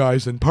 They have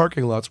guys in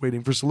parking lots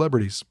waiting for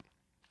celebrities.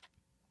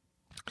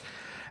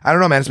 I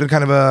don't know, man. It's been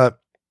kind of a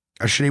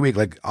shitty week.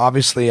 Like,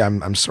 obviously,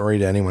 I'm sorry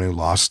to anyone who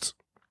lost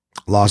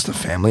a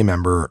family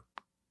member,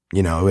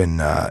 in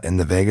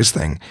the Vegas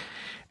thing.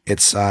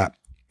 It's kind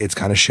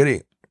of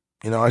shitty.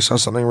 I saw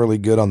something really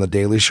good on the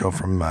Daily Show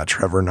from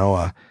Trevor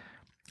Noah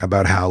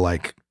about how,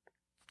 like,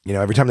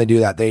 every time they do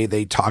that,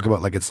 they talk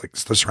about like it's like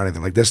this or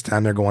anything. Like this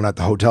time they're going at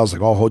the hotels,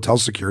 like, oh, hotel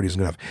security isn't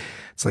enough.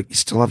 It's like, you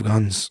still have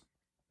guns.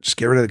 Just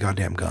get rid of the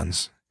goddamn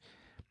guns.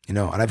 And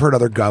I've heard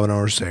other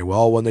governors say,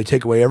 well, when they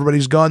take away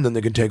everybody's gun, then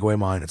they can take away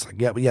mine. It's like,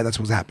 yeah, that's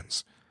what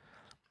happens.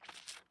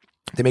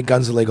 They make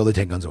guns illegal, they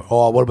take guns away.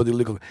 Oh, what about the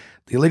illegal?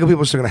 The illegal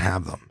people are still going to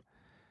have them.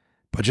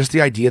 But just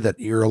the idea that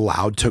you're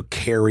allowed to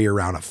carry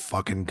around a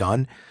fucking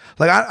gun.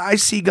 Like, I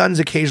see guns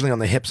occasionally on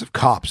the hips of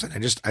cops, and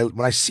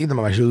when I see them,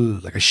 I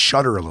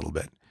shudder a little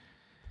bit.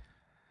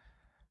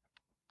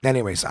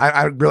 Anyways,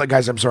 I really,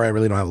 guys, I'm sorry, I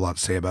really don't have a lot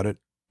to say about it,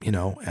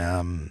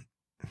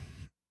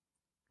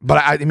 but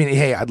I mean,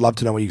 hey, I'd love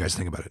to know what you guys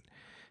think about it,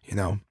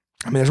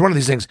 there's one of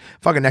these things,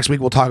 fucking next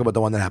week we'll talk about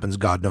the one that happens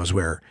God knows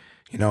where,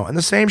 and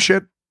the same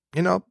shit,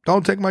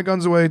 don't take my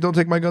guns away,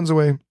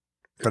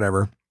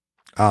 whatever.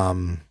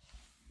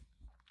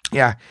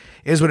 Yeah,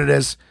 is what it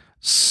is.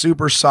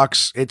 Super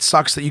sucks. It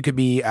sucks that you could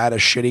be at a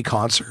shitty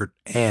concert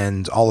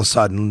and all of a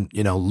sudden,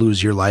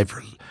 lose your life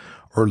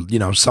or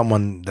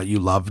someone that you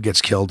love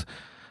gets killed.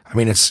 I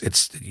mean,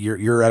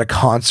 you're at a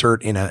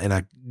concert in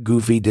a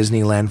goofy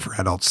Disneyland for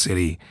Adult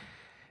City,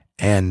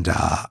 and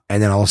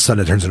then all of a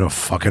sudden it turns into a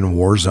fucking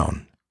war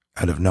zone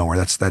out of nowhere.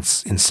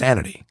 That's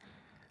insanity.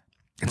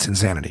 It's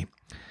insanity.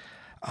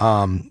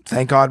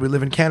 Thank God we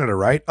live in Canada,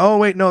 right? Oh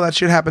wait, no, that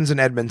shit happens in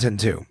Edmonton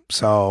too.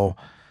 So,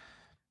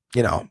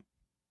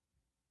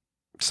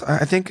 so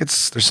I think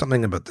there's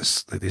something about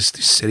this, like these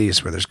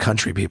cities where there's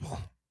country people.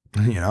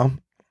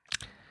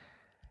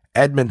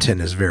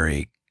 Edmonton is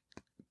very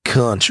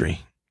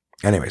country.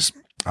 Anyways,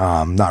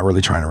 not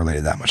really trying to relate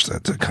it that much to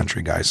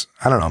country guys.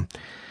 I don't know.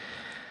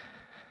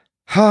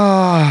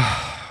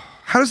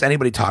 How does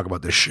anybody talk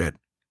about this shit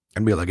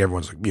and be like,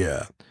 everyone's like,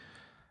 yeah,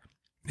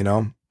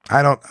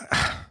 I don't,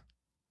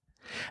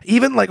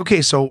 even like,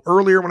 okay, so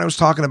earlier when I was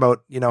talking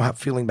about,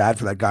 feeling bad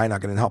for that guy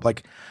not getting help,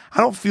 like,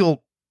 I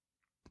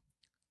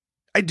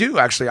do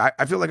actually.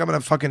 I feel like I'm going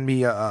to fucking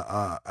be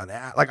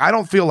like, I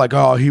don't feel like,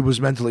 oh, he was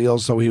mentally ill,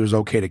 so he was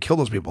okay to kill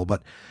those people,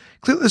 but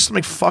clearly there's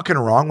something fucking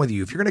wrong with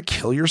you. If you're going to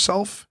kill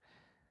yourself,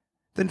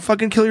 then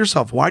fucking kill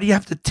yourself. Why do you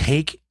have to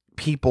take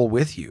people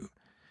with you?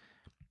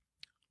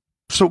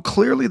 So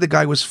clearly the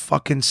guy was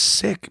fucking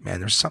sick, man.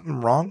 There's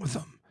something wrong with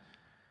him.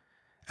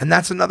 And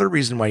that's another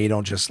reason why you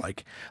don't just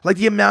like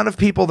the amount of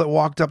people that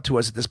walked up to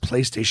us at this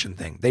PlayStation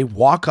thing. They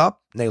walk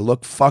up and they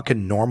look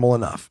fucking normal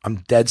enough. I'm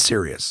dead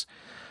serious.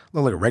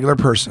 Look like a regular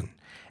person.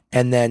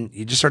 And then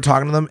you just start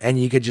talking to them and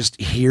you could just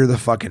hear the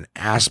fucking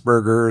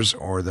Asperger's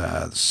or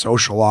the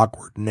social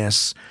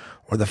awkwardness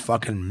or the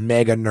fucking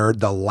mega nerd,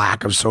 the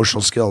lack of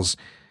social skills,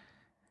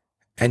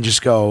 and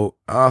just go,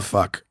 oh,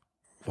 fuck.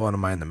 What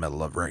am I in the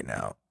middle of right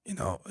now?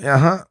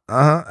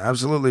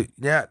 Absolutely.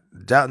 Yeah.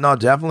 No,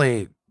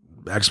 definitely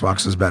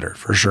Xbox is better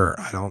for sure.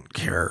 I don't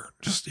care.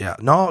 Just, yeah.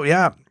 No,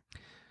 yeah.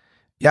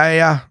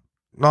 Yeah.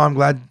 No, I'm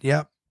glad.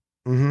 Yeah.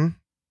 Mm-hmm.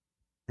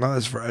 No,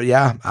 that's for,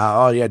 yeah.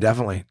 Yeah,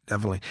 definitely.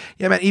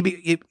 Yeah,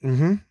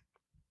 man.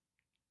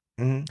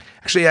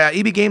 Actually,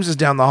 EB Games is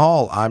down the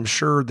hall. I'm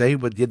sure they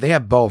would, they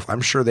have both.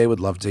 I'm sure they would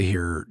love to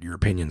hear your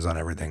opinions on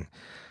everything.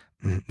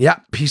 Yeah,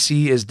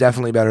 PC is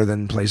definitely better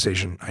than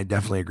PlayStation. I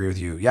definitely agree with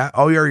you. Yeah.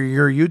 Oh,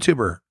 you're a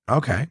YouTuber.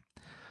 Okay.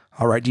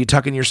 All right. Do you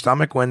tuck in your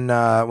stomach when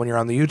you're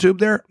on the YouTube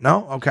there?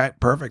 No. Okay.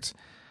 Perfect.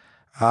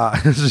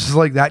 It's just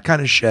like that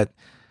kind of shit.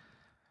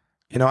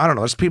 I don't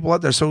know. There's people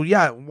out there. So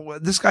yeah,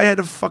 this guy had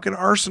a fucking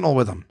arsenal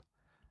with him.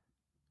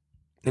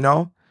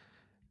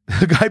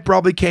 The guy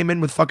probably came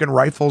in with fucking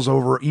rifles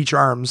over each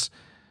arms.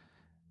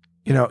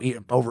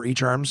 Over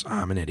each arms.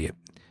 I'm an idiot.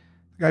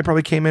 The guy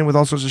probably came in with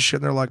all sorts of shit.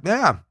 And they're like,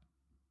 yeah,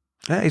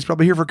 he's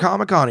probably here for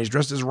Comic-Con. He's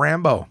dressed as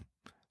Rambo.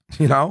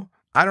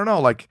 I don't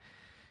know. Like,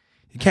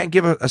 you can't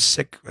give a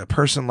sick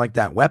person like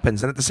that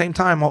weapons. And at the same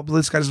time, hopefully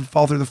this guy doesn't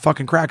fall through the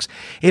fucking cracks.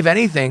 If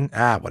anything,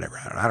 whatever.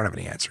 I don't have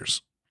any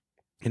answers.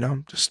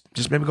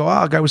 Just maybe go,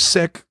 the guy was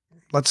sick.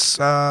 Let's,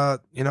 how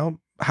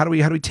do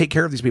we take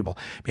care of these people?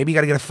 Maybe you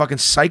got to get a fucking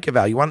psych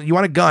eval. You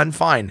want a gun,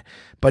 fine.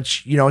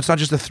 But, it's not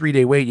just a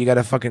 3-day wait. You got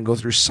to fucking go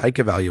through psych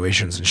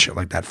evaluations and shit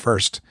like that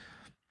first.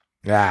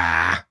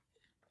 I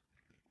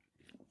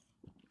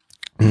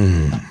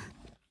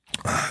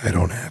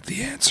don't have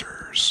the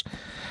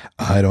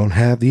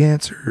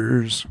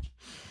answers.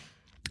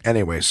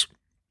 Anyways,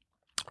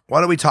 what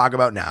do we talk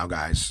about now,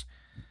 guys?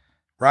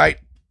 Right?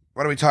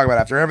 What do we talk about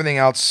after everything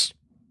else?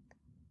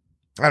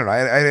 I don't know.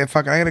 I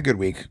had a good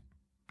week.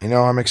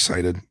 I'm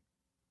excited.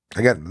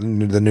 I got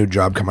the new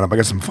job coming up. I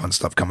got some fun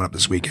stuff coming up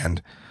this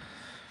weekend.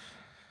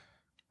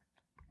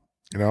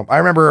 I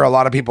remember a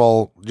lot of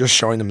people just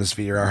showing them this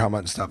video or how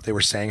much stuff they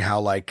were saying how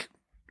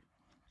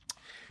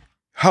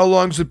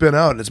long's it been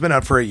out? And it's been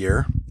out for a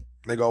year.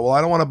 They go, well,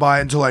 I don't want to buy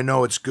it until I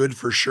know it's good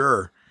for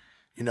sure.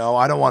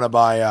 I don't want to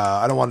buy.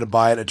 I don't want to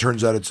buy it. It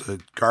turns out it's a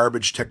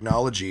garbage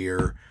technology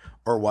or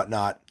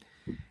whatnot.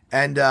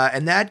 And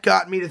that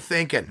got me to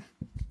thinking.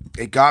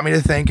 It got me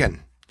to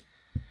thinking.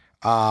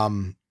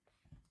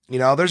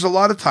 There's a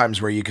lot of times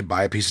where you can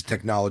buy a piece of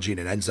technology and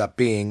it ends up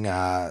being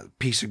a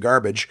piece of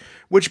garbage,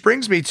 which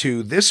brings me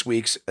to this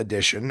week's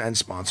edition and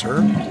sponsor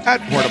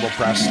at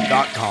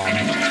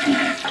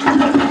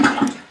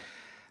portablepress.com.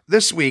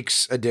 This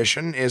week's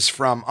edition is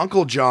from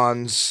Uncle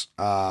John's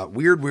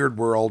Weird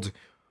World,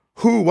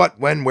 Who, What,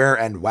 When, Where,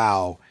 and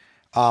Wow.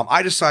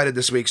 I decided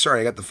this week,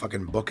 sorry, I got the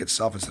fucking book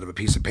itself instead of a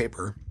piece of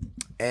paper.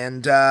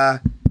 And there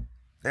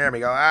we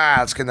go.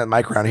 Let's get that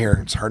mic around here.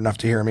 It's hard enough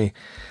to hear me.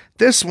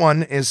 This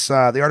one is,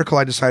 the article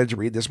I decided to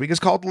read this week is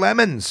called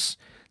Lemons.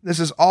 This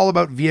is all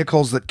about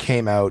vehicles that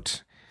came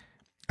out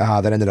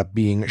that ended up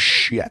being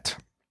shit.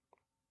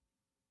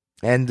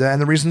 And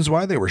the reasons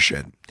why they were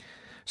shit.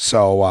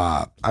 So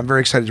I'm very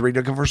excited to read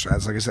it. First,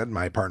 as like I said,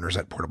 my partners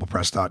at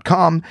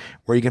portablepress.com,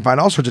 where you can find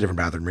all sorts of different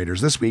bathroom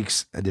readers. This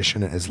week's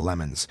edition is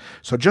Lemons.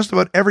 So just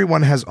about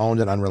everyone has owned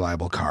an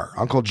unreliable car.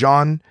 Uncle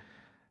John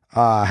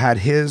had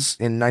his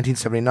in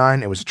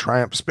 1979. It was a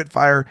Triumph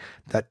Spitfire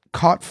that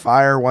caught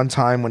fire one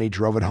time when he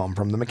drove it home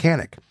from the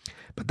mechanic.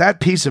 But that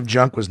piece of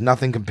junk was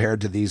nothing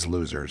compared to these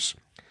losers.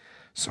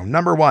 So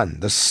number one,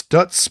 the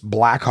Stutz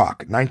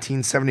Blackhawk,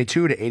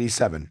 1972 to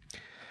 87.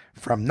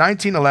 From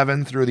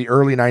 1911 through the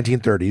early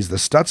 1930s, the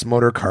Stutz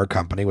Motor Car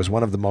Company was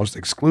one of the most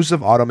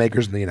exclusive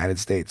automakers in the United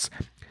States.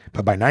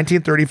 But by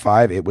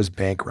 1935, it was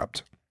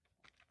bankrupt.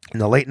 In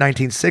the late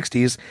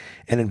 1960s,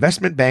 an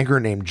investment banker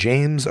named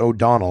James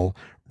O'Donnell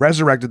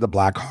resurrected the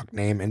Blackhawk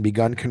name and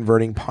begun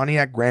converting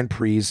Pontiac Grand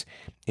Prix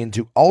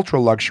into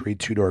ultra-luxury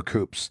two-door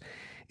coupes.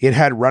 It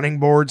had running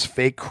boards,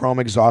 fake chrome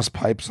exhaust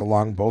pipes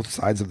along both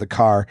sides of the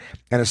car,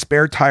 and a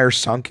spare tire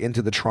sunk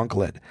into the trunk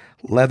lid.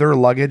 Leather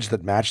luggage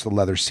that matched the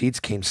leather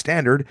seats came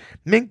standard.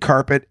 Mink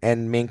carpet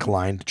and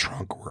mink-lined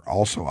trunk were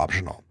also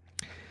optional.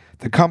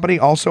 The company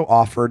also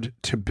offered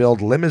to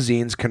build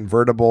limousines,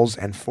 convertibles,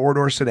 and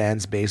four-door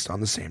sedans based on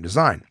the same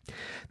design.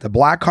 The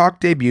Blackhawk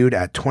debuted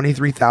at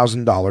 $23,000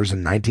 in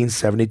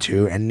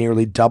 1972 and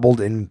nearly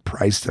doubled in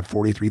price to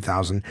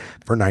 $43,000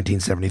 for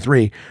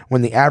 1973,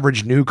 when the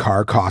average new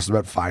car cost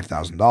about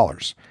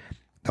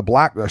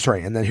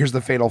 $5,000. And then here's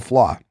the fatal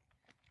flaw.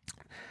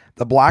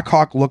 The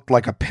Blackhawk looked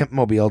like a pimp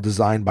mobile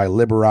designed by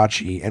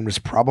Liberace and was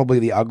probably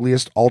the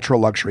ugliest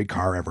ultra-luxury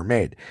car ever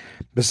made.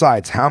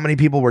 Besides, how many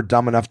people were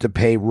dumb enough to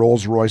pay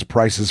Rolls-Royce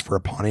prices for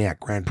a Pontiac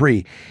Grand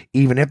Prix,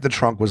 even if the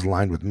trunk was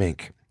lined with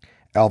mink?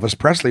 Elvis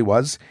Presley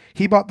was.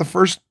 He bought the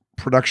first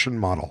production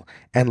model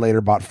and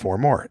later bought 4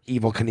 more.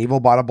 Evel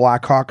Knievel bought a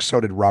Blackhawk, so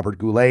did Robert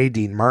Goulet,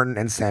 Dean Martin,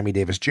 and Sammy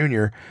Davis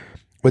Jr.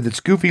 With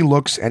its goofy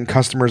looks and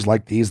customers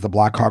like these, the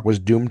Blackhawk was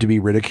doomed to be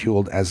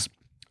ridiculed as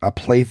a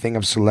plaything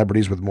of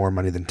celebrities with more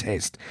money than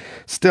taste.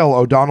 Still,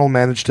 O'Donnell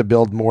managed to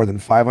build more than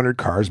 500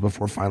 cars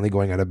before finally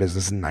going out of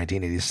business in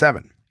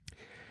 1987.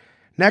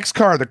 Next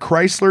car, the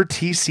Chrysler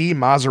TC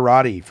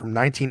Maserati from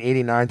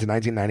 1989 to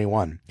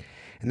 1991.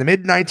 In the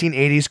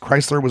mid-1980s,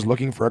 Chrysler was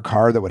looking for a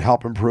car that would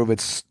help improve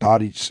its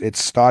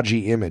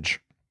stodgy image.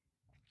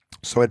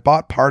 So it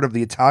bought part of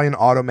the Italian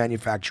auto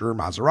manufacturer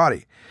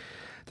Maserati.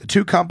 The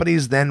two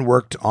companies then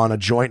worked on a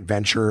joint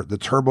venture, the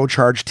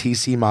turbocharged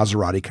TC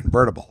Maserati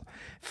convertible.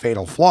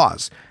 Fatal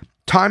flaws.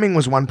 Timing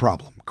was one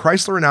problem.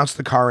 Chrysler announced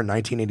the car in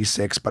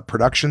 1986, but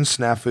production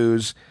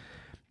snafus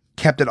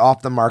kept it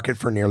off the market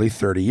for nearly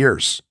 30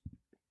 years.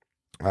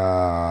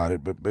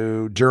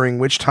 During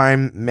which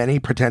time many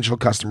potential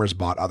customers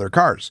bought other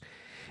cars.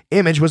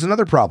 Image was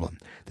another problem.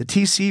 The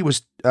TC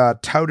was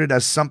touted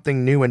as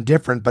something new and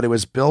different, but it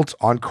was built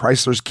on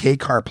Chrysler's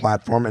K-Car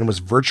platform and was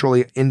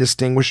virtually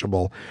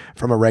indistinguishable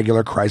from a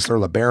regular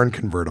Chrysler LeBaron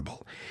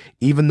convertible,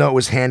 even though it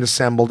was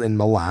hand-assembled in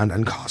Milan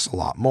and cost a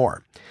lot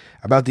more.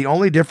 About the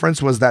only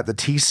difference was that the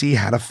TC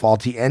had a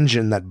faulty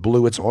engine that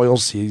blew its oil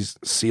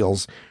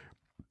seals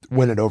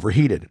when it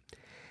overheated.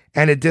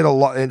 And it did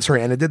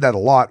that a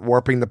lot,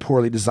 warping the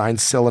poorly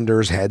designed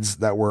cylinders heads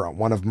that were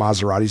one of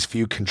Maserati's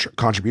few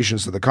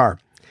contributions to the car.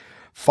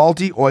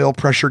 Faulty oil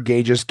pressure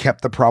gauges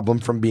kept the problem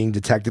from being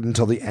detected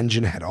until the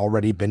engine had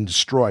already been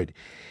destroyed.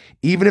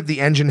 Even if the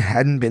engine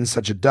hadn't been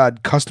such a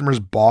dud, customers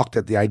balked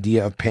at the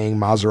idea of paying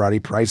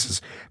Maserati prices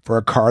for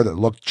a car that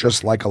looked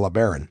just like a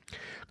LeBaron.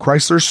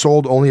 Chrysler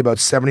sold only about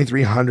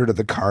 7,300 of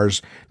the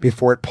cars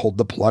before it pulled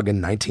the plug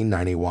in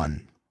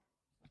 1991.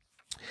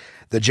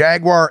 The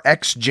Jaguar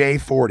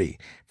XJ40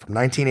 from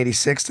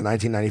 1986 to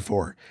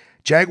 1994.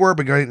 Jaguar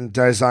began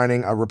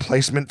designing a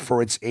replacement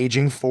for its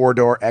aging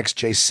four-door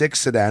XJ6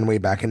 sedan way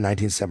back in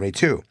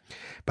 1972.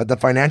 But the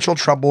financial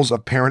troubles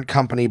of parent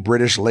company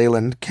British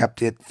Leyland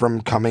kept it from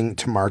coming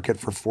to market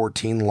for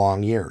 14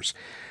 long years.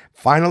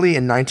 Finally,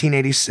 in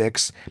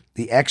 1986,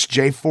 the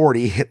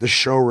XJ40 hit the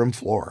showroom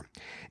floor.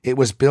 It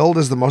was billed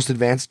as the most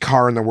advanced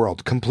car in the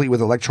world, complete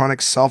with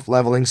electronic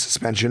self-leveling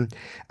suspension,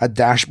 a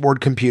dashboard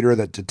computer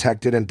that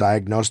detected and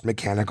diagnosed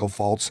mechanical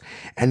faults,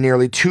 and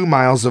nearly 2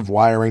 miles of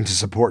wiring to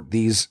support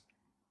these.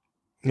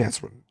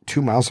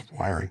 2 miles of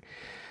wiring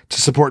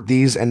to support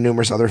these and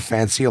numerous other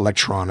fancy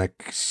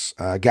electronics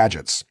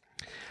gadgets.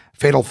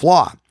 Fatal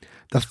flaw.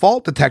 The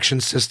fault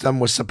detection system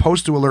was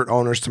supposed to alert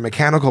owners to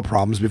mechanical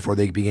problems before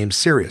they became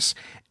serious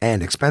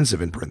and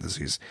expensive in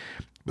parentheses.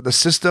 But the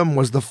system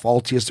was the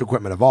faultiest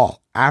equipment of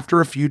all.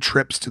 After a few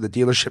trips to the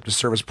dealership to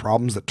service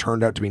problems that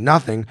turned out to be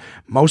nothing,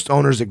 most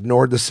owners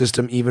ignored the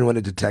system even when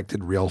it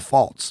detected real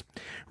faults.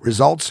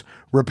 Results?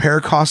 Repair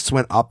costs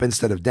went up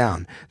instead of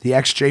down. The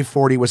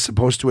XJ40 was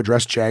supposed to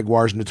address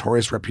Jaguar's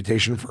notorious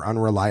reputation for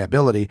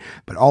unreliability,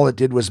 but all it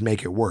did was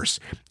make it worse.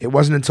 It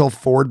wasn't until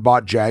Ford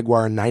bought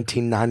Jaguar in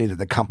 1990 that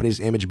the company's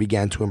image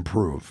began to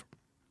improve.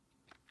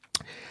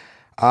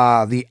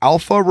 The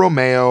Alfa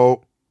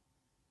Romeo,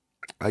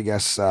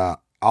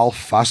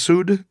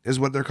 Alfa-Sud is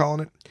what they're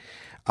calling it.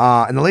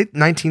 In the late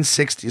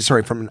 1960s,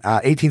 from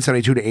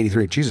 1872 to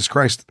 83. Jesus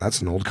Christ,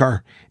 that's an old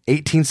car.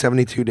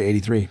 1872 to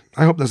 83.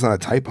 I hope that's not a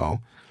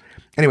typo.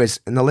 Anyways,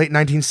 in the late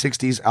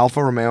 1960s,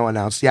 Alfa Romeo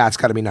announced, it's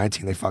got to be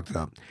 19. They fucked it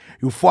up.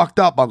 You fucked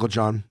up, Uncle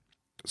John.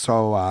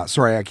 So,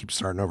 sorry, I keep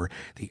starting over.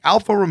 The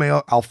Alfa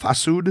Romeo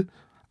Alfa-Sud,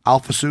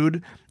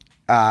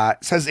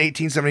 says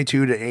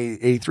 1872 to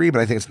 83,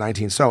 but I think it's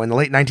 19. So in the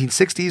late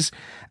 1960s,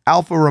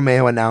 Alfa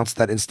Romeo announced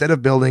that instead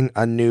of building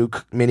a new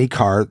mini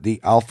car,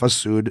 the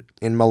Alfa-Sud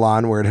in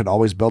Milan, where it had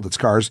always built its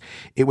cars,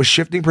 it was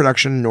shifting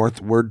production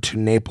northward to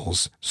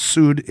Naples.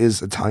 Sud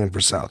is Italian for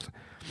south.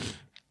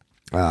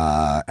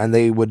 And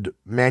they would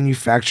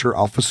manufacture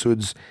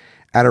Alfa-Suds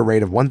at a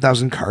rate of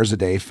 1,000 cars a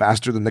day,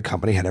 faster than the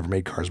company had ever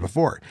made cars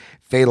before.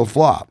 Fatal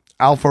flaw.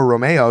 Alfa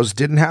Romeos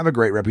didn't have a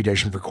great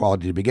reputation for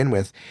quality to begin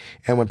with,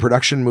 and when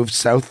production moved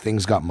south,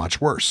 things got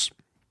much worse.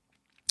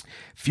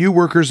 Few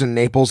workers in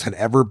Naples had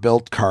ever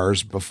built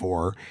cars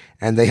before,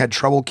 and they had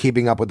trouble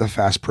keeping up with the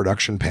fast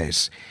production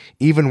pace.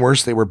 Even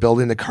worse, they were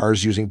building the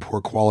cars using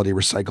poor quality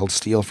recycled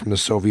steel from the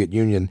Soviet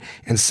Union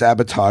and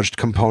sabotaged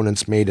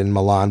components made in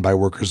Milan by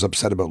workers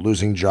upset about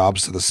losing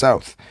jobs to the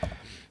south.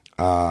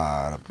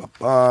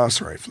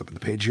 Flipping the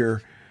page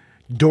here.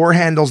 Door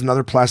handles and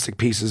other plastic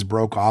pieces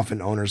broke off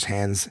in owners'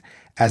 hands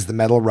as the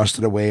metal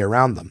rusted away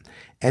around them.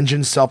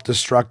 Engines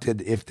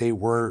self-destructed if they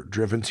were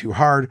driven too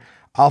hard.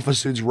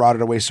 Alfa-Suds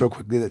rotted away so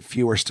quickly that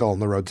few are still on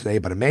the road today.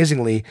 But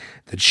amazingly,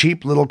 the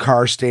cheap little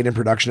car stayed in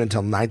production until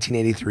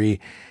 1983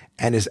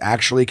 and is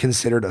actually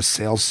considered a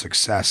sales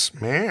success.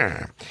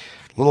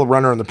 Little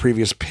runner on the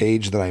previous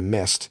page that I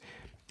missed.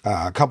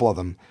 A couple of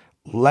them.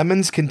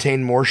 Lemons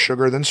contain more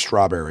sugar than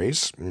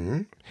strawberries.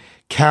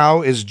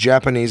 Cow is a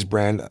Japanese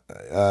brand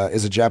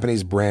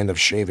of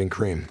shaving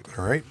cream.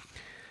 All right.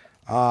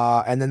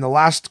 And then the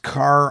last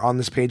car on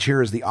this page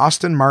here is the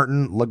Aston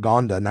Martin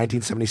Lagonda,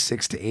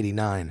 1976 to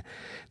 89.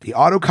 The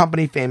auto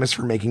company famous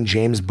for making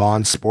James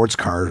Bond sports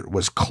car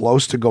was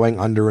close to going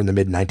under in the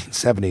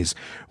mid-1970s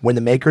when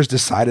the makers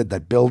decided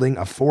that building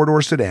a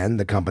four-door sedan,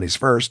 the company's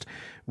first,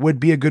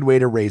 would be a good way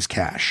to raise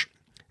cash.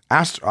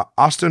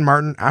 Aston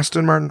Martin,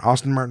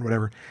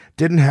 whatever,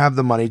 didn't have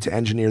the money to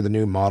engineer the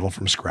new model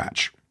from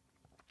scratch.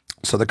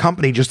 So the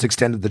company just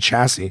extended the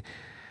chassis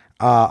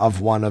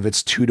of one of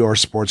its two-door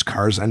sports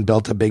cars and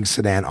built a big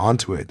sedan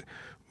onto it.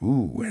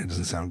 Ooh, it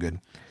doesn't sound good.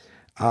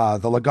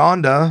 The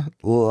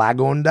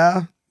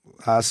Lagonda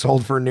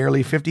sold for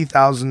nearly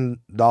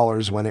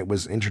 $50,000 when it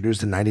was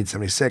introduced in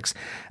 1976.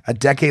 A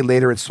decade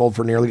later, it sold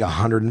for nearly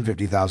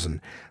 $150,000.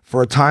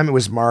 For a time, it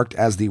was marked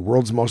as the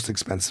world's most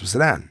expensive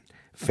sedan.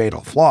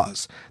 Fatal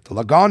flaws. The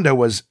Lagonda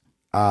was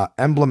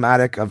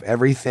emblematic of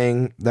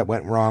everything that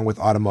went wrong with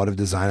automotive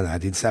design in the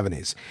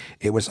 1970s.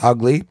 It was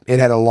ugly. It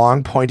had a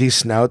long, pointy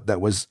snout that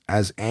was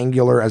as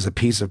angular as a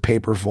piece of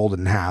paper folded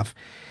in half,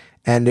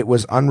 and it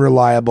was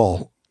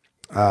unreliable.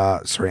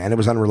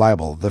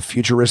 The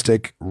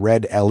futuristic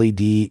red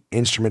LED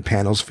instrument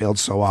panels failed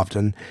so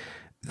often,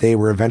 they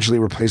were eventually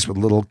replaced with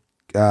little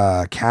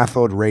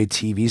cathode ray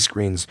TV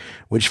screens,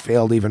 which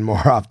failed even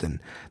more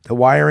often. The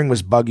wiring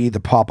was buggy, the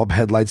pop-up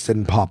headlights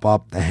didn't pop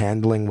up, the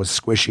handling was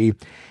squishy,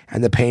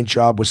 and the paint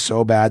job was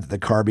so bad that the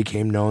car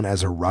became known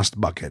as a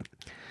rust bucket.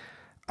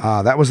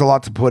 That was a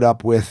lot to put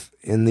up with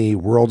in the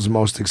world's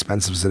most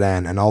expensive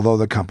sedan, and although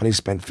the company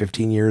spent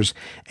 15 years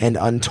and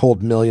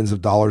untold millions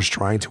of dollars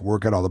trying to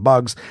work out all the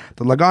bugs,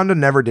 the Lagonda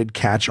never did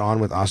catch on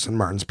with Aston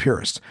Martin's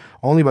purists.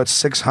 Only about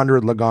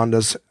 600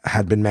 Lagondas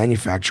had been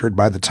manufactured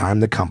by the time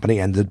the company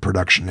ended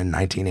production in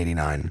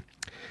 1989.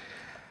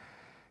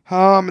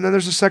 And then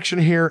there's a section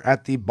here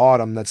at the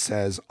bottom that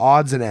says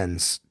odds and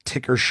ends,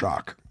 ticker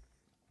shock.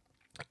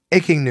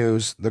 Aching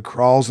news, the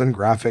crawls and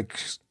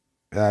graphics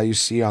you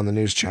see on the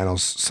news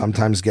channels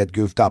sometimes get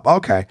goofed up.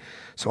 Okay,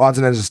 so odds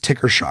and ends is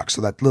ticker shock.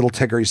 So that little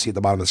ticker you see at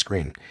the bottom of the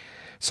screen.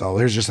 So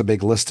here's just a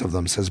big list of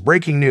them. It says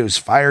breaking news: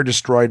 fire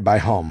destroyed by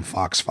home.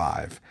 Fox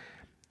 5.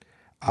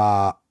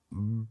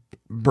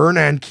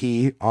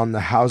 Bernanke on the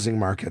housing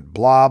market.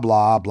 Blah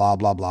blah blah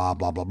blah blah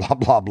blah blah blah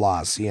blah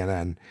blah.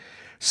 CNN.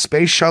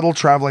 Space shuttle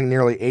traveling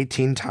nearly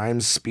 18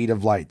 times speed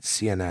of light.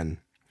 CNN.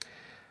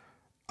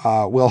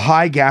 Will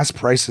high gas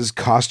prices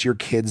cost your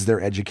kids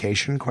their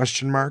education? ?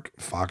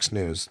 Fox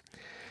News.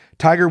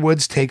 Tiger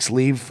Woods takes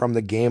leave from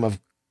the game of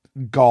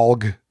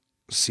golf.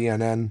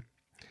 CNN.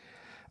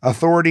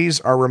 Authorities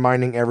are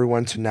reminding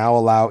everyone to now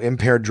allow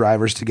impaired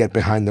drivers to get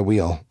behind the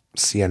wheel.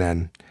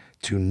 CNN.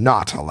 To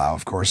not allow,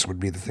 of course, would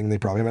be the thing they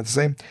probably meant to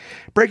say.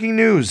 Breaking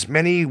news.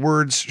 Many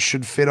words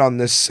should fit on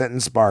this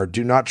sentence bar.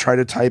 Do not try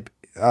to type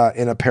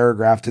in a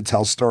paragraph to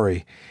tell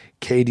story.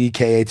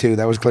 KDKA2.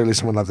 That was clearly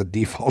someone left the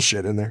default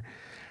shit in there.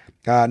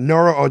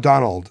 Nora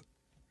O'Donnell,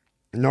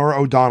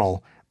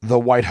 the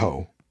White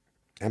Hoe,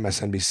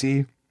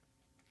 MSNBC.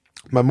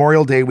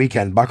 Memorial Day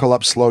weekend, buckle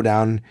up, slow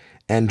down,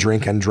 and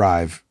drink and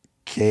drive.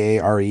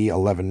 KARE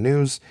 11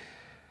 News.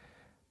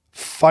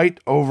 Fight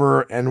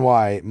over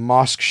NY,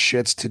 mosque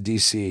shits to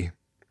DC.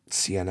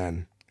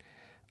 CNN.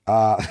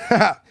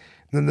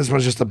 Then this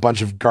one's just a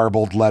bunch of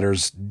garbled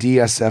letters.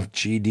 DSF,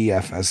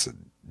 GDFS,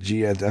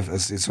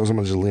 GFS, so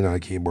someone just lean on a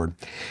keyboard.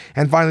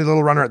 And finally,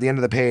 little runner at the end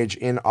of the page.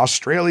 In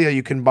Australia,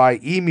 you can buy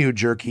emu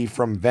jerky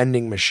from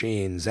vending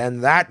machines.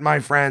 And that, my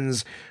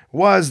friends,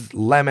 was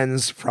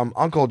lemons from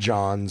Uncle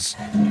John's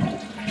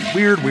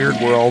Weird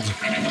World.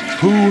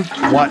 Who,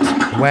 what,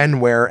 when,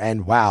 where,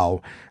 and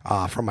wow,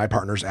 from my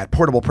partners at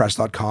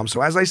portablepress.com.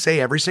 So as I say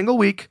every single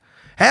week,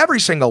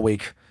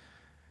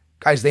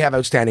 guys, they have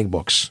outstanding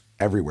books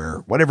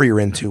everywhere, whatever you're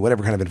into,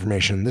 whatever kind of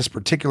information. This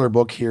particular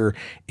book here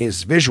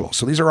is visual.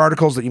 So these are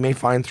articles that you may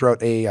find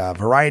throughout a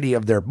variety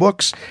of their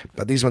books,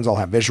 but these ones all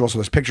have visual. So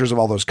there's pictures of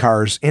all those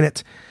cars in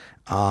it.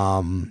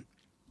 And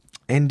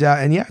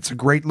yeah, it's a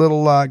great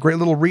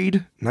little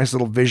read. Nice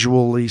little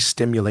visually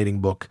stimulating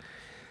book.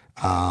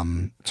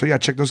 So yeah,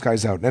 check those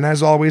guys out. And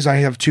as always, I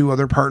have two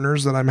other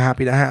partners that I'm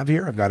happy to have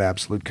here. I've got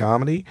Absolute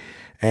Comedy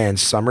and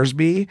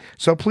Summersby.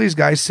 So please,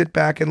 guys, sit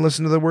back and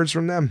listen to the words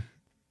from them.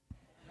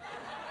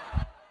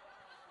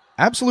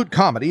 Absolute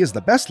Comedy is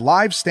the best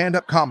live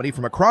stand-up comedy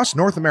from across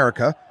North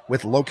America,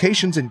 with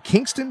locations in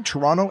Kingston,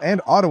 Toronto,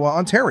 and Ottawa,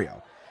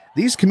 Ontario.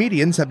 These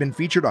comedians have been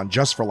featured on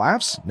Just for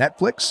Laughs,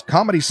 Netflix,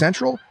 Comedy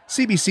Central,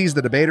 CBC's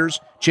The Debaters,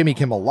 Jimmy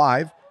Kimmel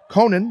Live,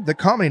 Conan, The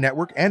Comedy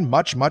Network, and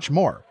much, much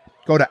more.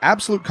 Go to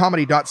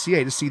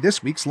absolutecomedy.ca to see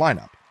this week's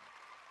lineup.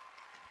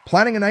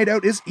 Planning a night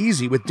out is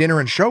easy with dinner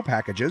and show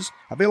packages,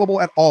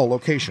 available at all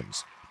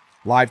locations.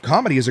 Live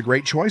comedy is a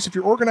great choice if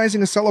you're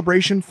organizing a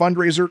celebration,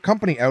 fundraiser,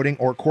 company outing,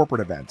 or corporate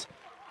event.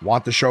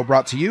 Want the show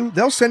brought to you?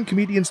 They'll send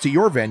comedians to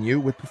your venue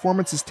with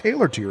performances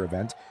tailored to your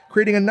event,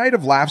 creating a night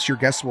of laughs your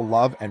guests will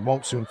love and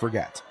won't soon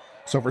forget.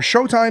 So for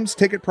showtimes,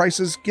 ticket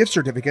prices, gift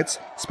certificates,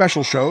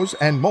 special shows,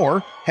 and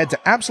more, head to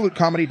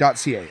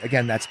absolutecomedy.ca.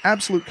 Again, that's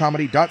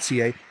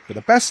absolutecomedy.ca for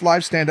the best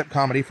live stand-up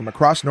comedy from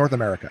across North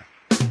America.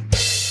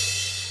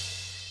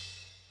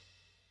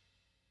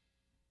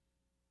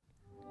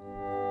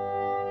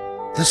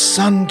 The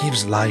sun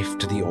gives life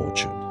to the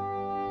orchard.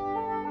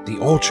 The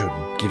orchard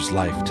gives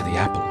life to the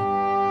apple.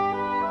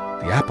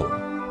 The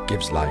apple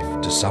gives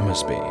life to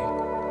Summersby.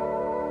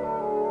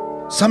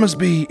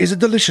 Summersby is a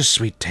delicious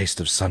sweet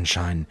taste of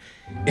sunshine,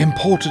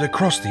 imported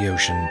across the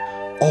ocean,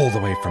 all the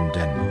way from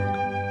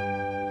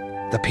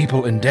Denmark. The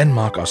people in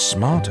Denmark are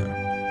smarter,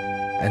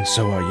 and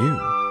so are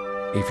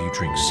you, if you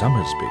drink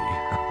Summersby.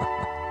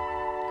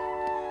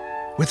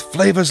 with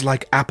flavors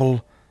like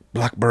apple,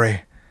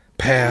 blackberry,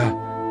 pear,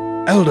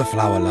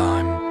 elderflower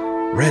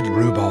lime, red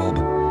rhubarb,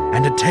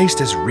 and a taste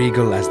as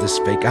regal as this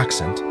fake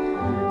accent,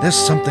 there's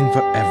something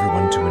for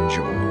everyone to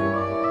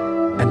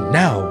enjoy. And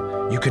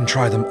now you can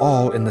try them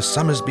all in the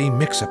Somersby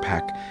Mixer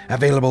Pack,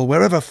 available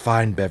wherever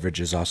fine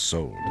beverages are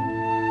sold.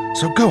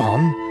 So go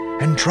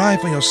on and try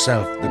for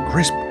yourself the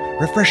crisp,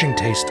 refreshing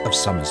taste of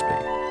Somersby.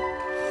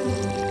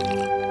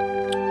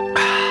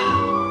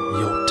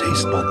 Your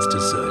taste buds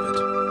deserve it.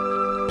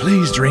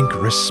 Please drink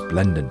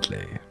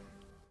resplendently.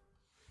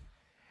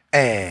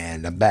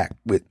 And I'm back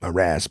with my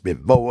raspy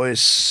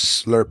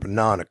voice,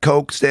 slurping on a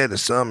Coke instead of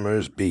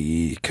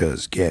Somersby,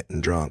 'cause getting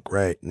drunk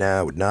right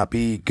now would not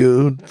be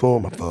good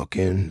for my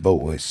fucking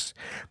voice.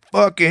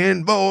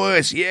 Fucking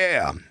voice,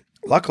 yeah.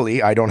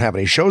 Luckily, I don't have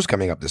any shows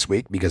coming up this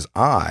week because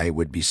I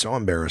would be so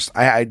embarrassed.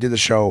 I did the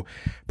show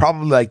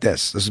probably like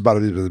this. This is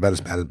about as bad as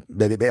this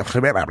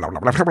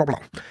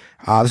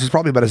is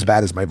probably about as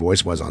bad as my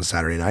voice was on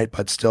Saturday night,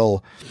 but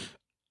still,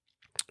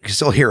 you can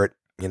still hear it,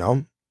 you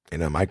know,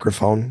 in a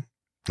microphone.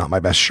 Not my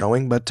best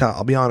showing, but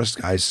I'll be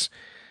honest, guys.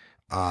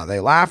 They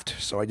laughed,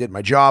 so I did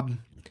my job.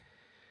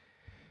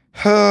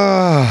 But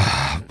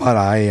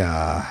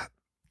I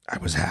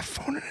was half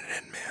phoning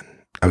it in, man.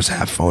 I was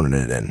half phoning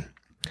it in.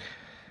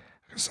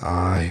 Because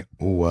I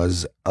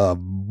was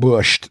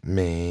bushed,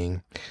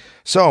 man.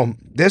 So,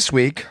 this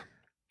week,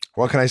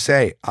 what can I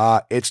say?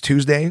 It's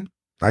Tuesday.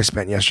 I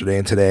spent yesterday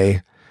and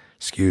today.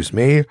 Excuse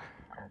me.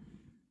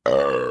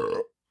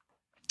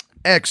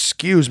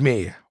 Excuse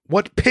me.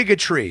 What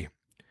pigotry.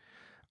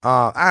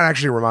 That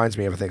actually reminds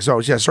me of a thing. So,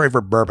 yeah, sorry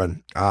for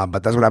bourbon,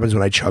 but that's what happens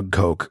when I chug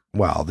Coke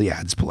while the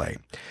ads play.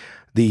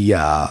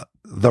 The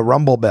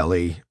Rumble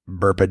Belly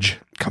burpage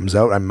comes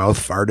out. I mouth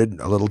farted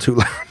a little too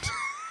loud.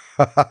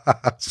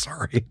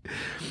 Sorry.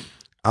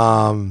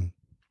 It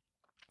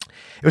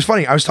was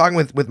funny. I was talking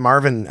with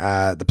Marvin,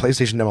 the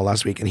PlayStation demo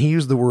last week, and he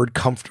used the word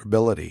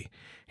comfortability.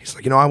 He's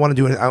like, I want to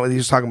do it. He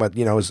was talking about,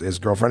 his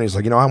girlfriend. He's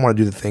like, I want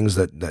to do the things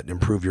that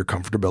improve your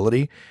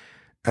comfortability.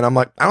 And I'm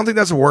like, I don't think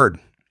that's a word.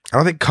 I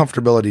don't think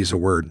comfortability is a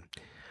word.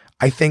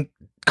 I think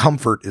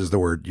comfort is the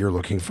word you're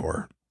looking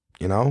for.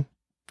 I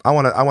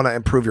want to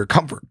improve your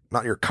comfort,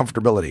 not your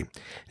comfortability.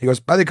 He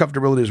goes, I think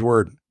comfortability is a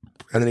word.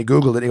 And then he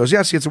Googled it. And he goes,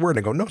 yeah, see, it's a word.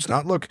 And I go, no, it's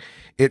not. Look,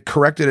 it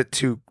corrected it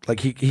to,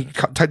 like, he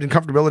typed in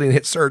comfortability and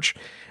hit search.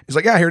 He's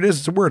like, yeah, here it is.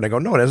 It's a word. And I go,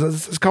 no, it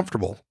isn't. It's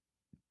comfortable.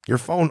 Your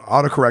phone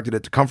auto-corrected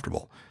it to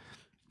comfortable.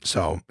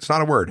 So it's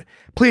not a word.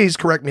 Please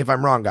correct me if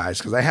I'm wrong, guys,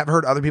 because I have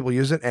heard other people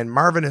use it. And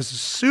Marvin is a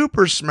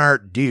super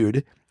smart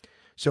dude.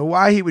 So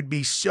why he would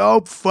be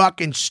so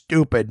fucking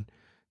stupid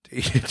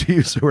to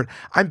use the word.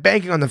 I'm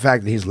banking on the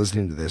fact that he's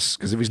listening to this,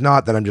 because if he's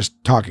not, then I'm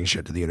just talking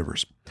shit to the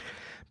universe.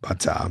 But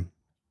that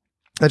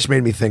just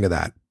made me think of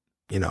that,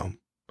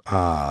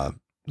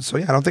 So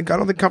yeah, I don't think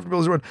comfortable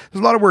is a word. There's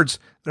a lot of words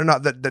that are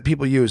not that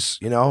people use,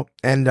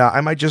 and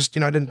I might just,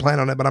 I didn't plan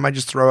on it, but I might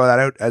just throw that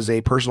out as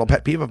a personal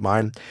pet peeve of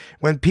mine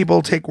when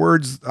people take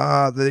words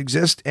that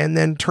exist and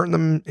then turn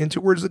them into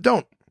words that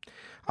don't.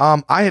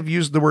 I have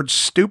used the word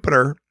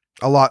stupider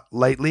a lot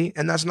lately,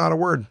 and that's not a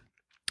word.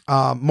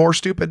 More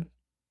stupid.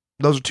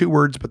 Those are two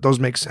words, but those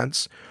make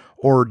sense.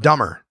 Or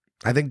dumber.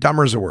 I think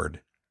dumber is a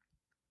word,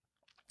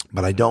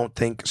 but I don't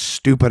think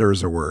stupider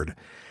is a word.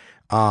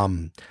 A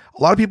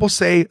lot of people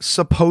say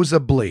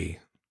supposedly.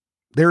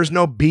 There is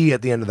no B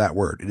at the end of that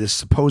word. It is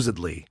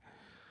supposedly.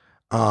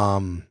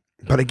 But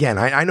again,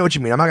 I know what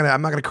you mean. I'm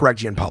not gonna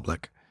correct you in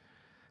public.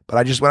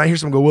 But when I hear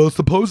someone go, well,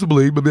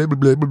 supposedly, blah, blah,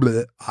 blah, blah,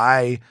 blah,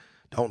 I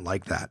don't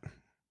like that.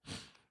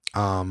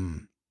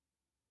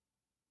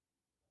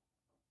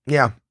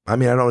 Yeah. I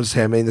mean, I don't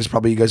say. I mean,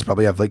 you guys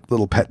probably have like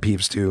little pet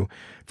peeves too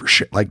for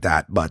shit like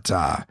that. But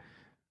I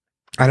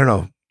don't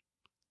know.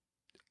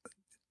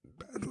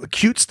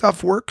 Cute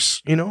stuff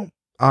works, There's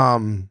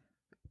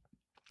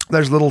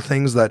little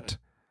things that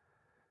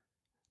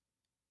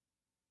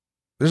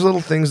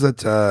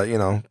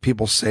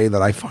people say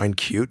that I find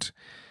cute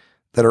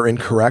that are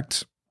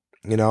incorrect,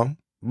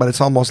 but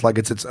it's almost like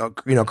it's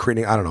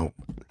creating, I don't know.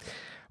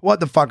 What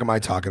the fuck am I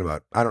talking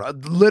about? I don't know.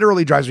 It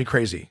literally drives me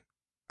crazy.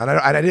 And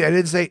I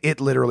didn't say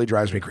it literally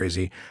drives me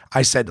crazy.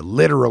 I said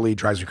literally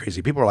drives me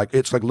crazy. People are like,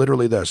 it's like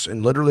literally this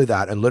and literally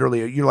that and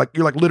literally you're like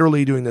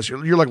literally doing this.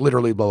 You're like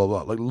literally blah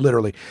blah blah. Like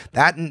literally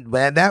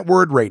that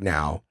word right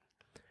now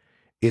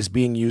is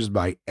being used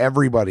by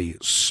everybody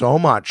so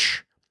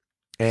much,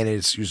 and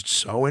it's used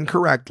so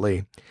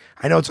incorrectly.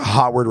 I know it's a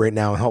hot word right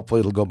now, and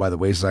hopefully it'll go by the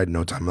wayside in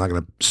no time. I'm not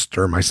gonna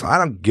stir myself. I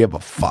don't give a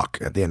fuck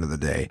at the end of the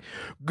day.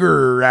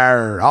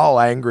 Grrr, all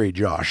angry,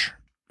 Josh.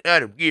 I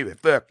don't give a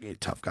fuck. You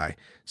tough guy.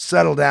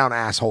 Settle down,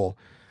 asshole.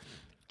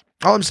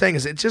 All I'm saying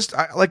is it's just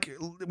like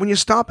when you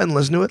stop and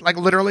listen to it, like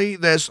literally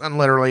this and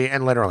literally,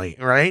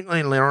 right?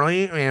 Like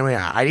literally,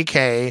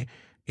 IDK,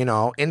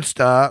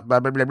 Insta, blah,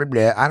 blah, blah, blah,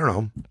 blah. I don't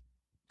know.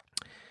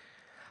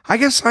 I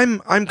guess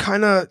I'm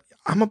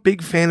a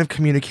big fan of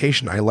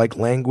communication. I like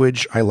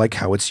language. I like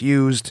how it's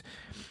used.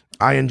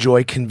 I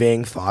enjoy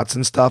conveying thoughts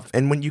and stuff.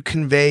 And when you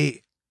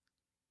convey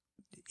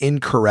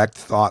incorrect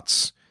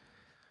thoughts,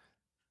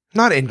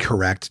 not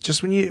incorrect,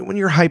 just when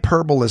you're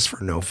hyperbolous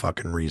for no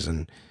fucking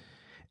reason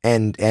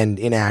and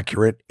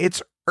inaccurate,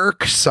 it's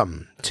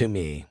irksome to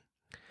me.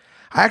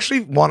 I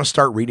actually want to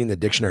start reading the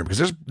dictionary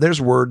because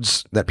there's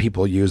words that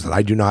people use that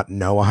I do not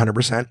know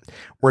 100%,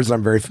 words that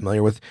I'm very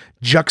familiar with.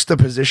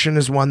 Juxtaposition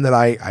is one that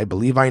I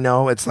believe I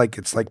know. It's like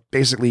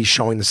basically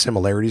showing the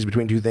similarities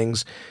between two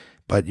things,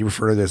 but you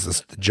refer to this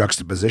as the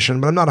juxtaposition,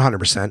 but I'm not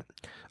 100%.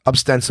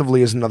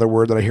 Ostensively is another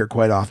word that I hear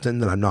quite often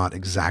that I'm not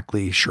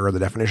exactly sure of the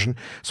definition.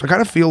 So I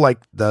kind of feel like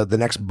the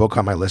next book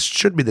on my list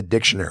should be the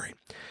dictionary.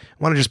 I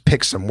want to just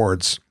pick some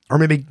words, or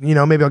maybe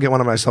I'll get one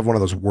of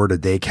those word a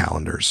day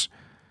calendars,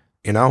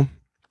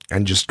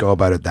 and just go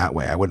about it that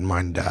way. I wouldn't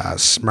mind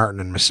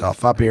smartening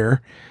myself up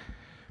here.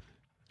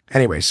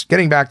 Anyways,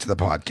 getting back to the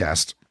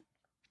podcast.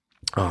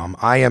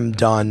 I am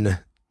done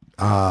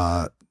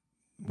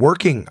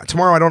working.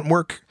 Tomorrow I don't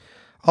work.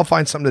 I'll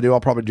find something to do. I'll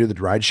probably do the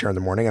ride share in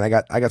the morning, and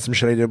I got some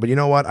shit to do. But you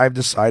know what? I've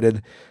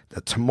decided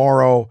that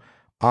tomorrow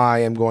I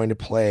am going to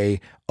play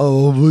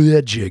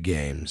video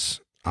games.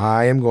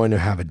 I am going to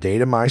have a day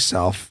to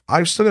myself.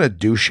 I'm still going to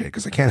do shit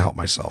because I can't help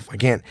myself. I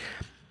can't,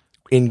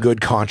 in good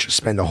conscience,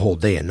 spend a whole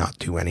day and not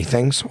do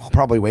anything. So I'll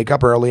probably wake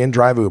up early and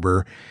drive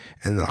Uber,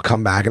 and then I'll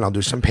come back and I'll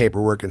do some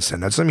paperwork and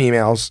send out some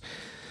emails.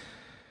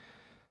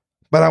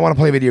 But I want to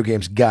play video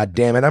games. God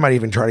damn it. I might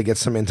even try to get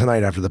some in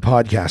tonight after the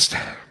podcast.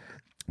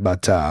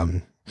 But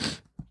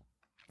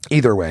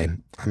either way,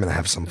 I'm going to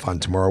have some fun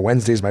tomorrow.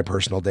 Wednesday's my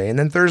personal day. And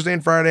then Thursday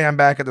and Friday, I'm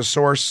back at the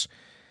Source.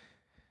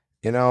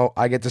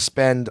 I get to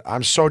spend,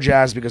 I'm so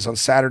jazzed because on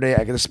Saturday,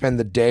 I get to spend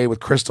the day with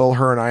Crystal.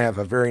 Her and I have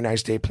a very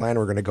nice day planned.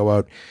 We're going to go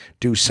out,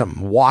 do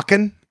some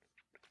walking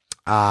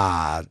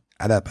at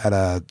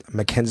a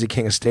Mackenzie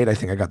King Estate. I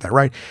think I got that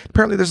right.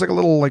 Apparently there's like a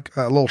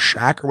little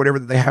shack or whatever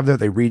that they have there.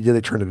 They redid it.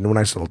 They turned it into a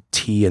nice little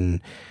tea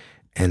and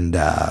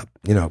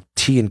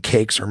tea and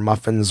cakes or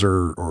muffins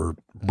or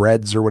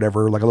breads or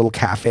whatever, like a little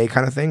cafe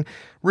kind of thing.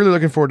 Really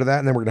looking forward to that.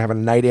 And then we're going to have a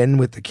night in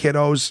with the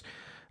kiddos.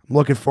 I'm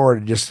looking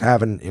forward to just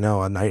having,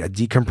 a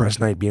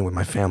decompressed night being with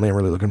my family. I'm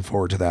really looking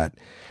forward to that.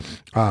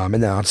 And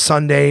then on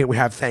Sunday, we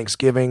have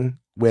Thanksgiving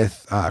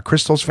with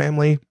Crystal's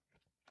family.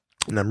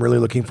 And I'm really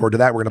looking forward to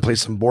that. We're going to play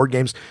some board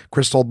games.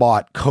 Crystal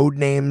bought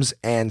Codenames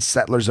and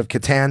Settlers of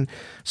Catan.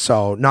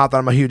 So not that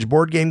I'm a huge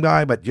board game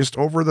guy, but just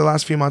over the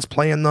last few months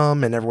playing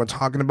them and everyone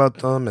talking about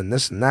them and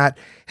this and that.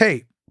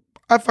 Hey,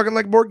 I fucking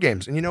like board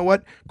games. And you know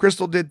what?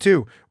 Crystal did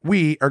too.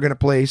 We are going to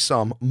play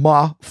some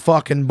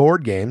fucking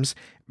board games.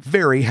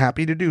 Very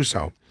happy to do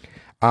so.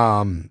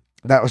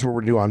 That was what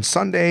we're doing on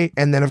Sunday.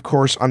 And then, of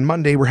course, on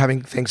Monday, we're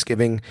having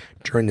Thanksgiving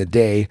during the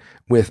day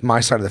with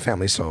my side of the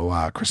family.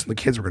 So Chris and the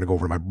kids, we're going to go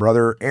over to my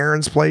brother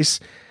Aaron's place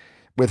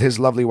with his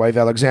lovely wife,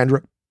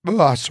 Alexandra.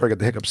 Sorry, I got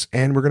the hiccups.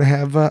 And we're going to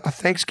have a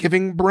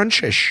Thanksgiving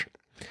brunchish.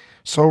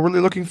 So really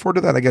looking forward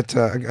to that. I get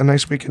a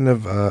nice weekend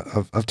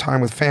of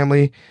time with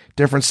family,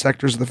 different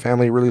sectors of the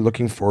family. Really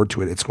looking forward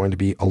to it. It's going to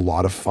be a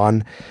lot of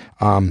fun.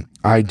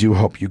 I do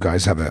hope you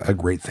guys have a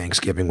great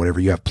Thanksgiving.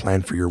 Whatever you have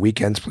planned for your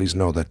weekends, please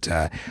know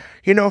that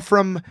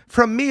from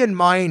me and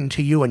mine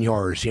to you and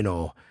yours,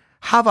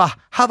 have a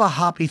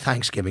happy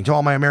Thanksgiving. To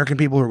all my American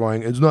people who are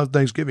going, it's not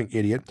Thanksgiving,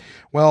 idiot.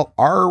 Well,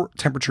 our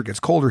temperature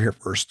gets colder here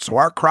first, so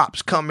our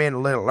crops come in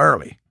a little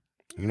early.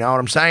 You know what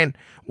I'm saying?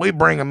 We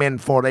bring them in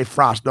before they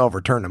frost over,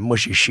 turn to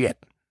mushy shit.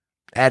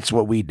 That's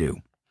what we do.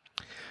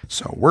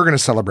 So we're going to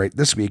celebrate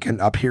this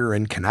weekend up here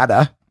in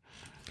Canada.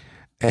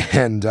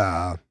 And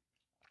yeah,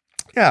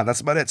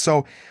 that's about it.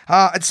 So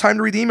it's time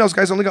to read the emails,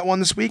 guys. I only got one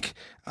this week.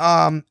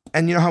 And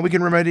you know how we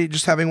can remedy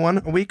just having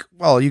one a week?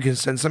 Well, you can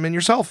send some in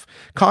yourself.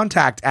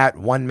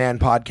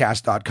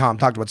 Contact@onemanpodcast.com.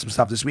 Talked about some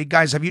stuff this week.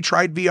 Guys, have you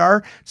tried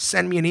VR?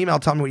 Send me an email.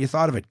 Tell me what you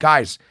thought of it.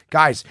 Guys,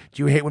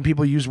 do you hate when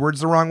people use words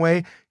the wrong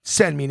way?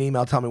 Send me an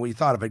email. Tell me what you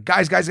thought of it.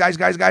 Guys.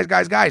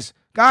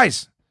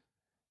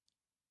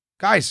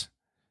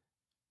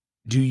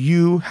 Do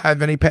you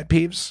have any pet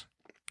peeves?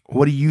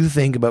 What do you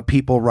think about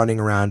people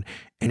running around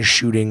and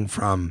shooting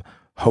from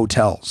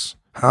hotels?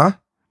 Huh?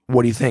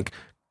 What do you think?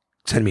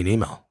 Send me an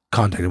email.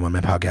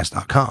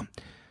 Contact@onemanpodcast.com.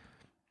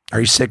 Are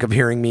you sick of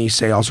hearing me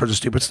say all sorts of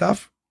stupid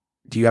stuff?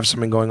 Do you have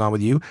something going on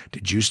with you?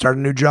 Did you start a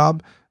new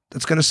job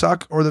that's going to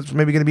suck or that's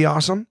maybe going to be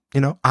awesome?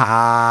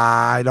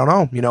 I don't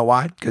know. You know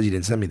why? Because you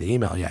didn't send me the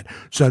email yet.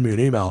 Send me an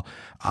email.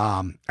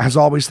 As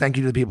always, thank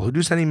you to the people who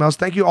do send emails.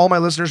 Thank you all my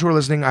listeners who are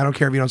listening. I don't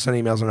care if you don't send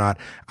emails or not.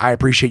 I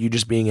appreciate you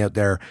just being out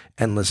there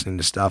and listening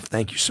to stuff.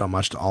 Thank you so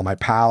much to all my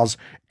pals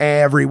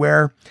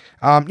everywhere.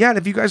 And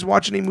if you guys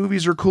watch any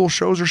movies or cool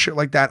shows or shit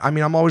like that,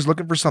 I'm always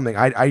looking for something.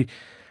 I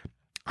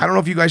don't know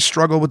if you guys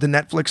struggle with the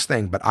Netflix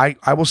thing, but I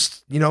will,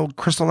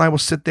 Crystal and I will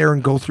sit there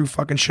and go through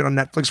fucking shit on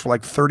Netflix for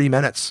like 30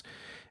 minutes.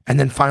 And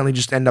then finally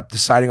just end up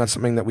deciding on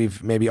something that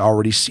we've maybe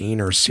already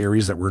seen or a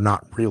series that we're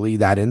not really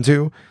that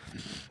into.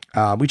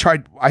 We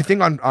tried, I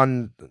think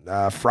on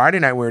Friday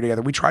night we were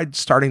together, we tried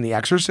starting The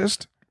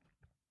Exorcist.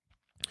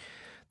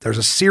 There's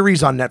a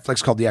series on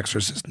Netflix called The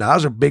Exorcist. Now,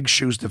 those are big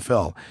shoes to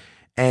fill.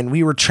 And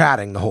we were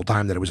chatting the whole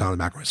time that it was on the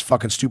background. It's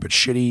fucking stupid,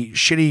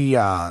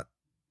 shitty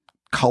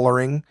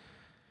coloring.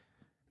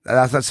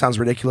 That sounds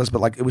ridiculous,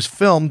 but like it was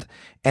filmed,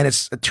 and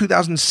it's a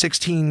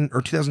 2016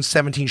 or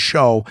 2017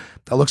 show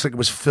that looks like it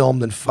was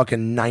filmed in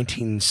fucking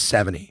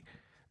 1970.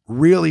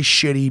 Really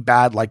shitty,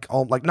 bad, like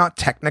not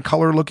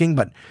Technicolor looking,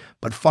 but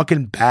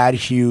fucking bad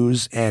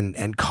hues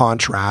and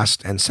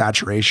contrast and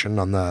saturation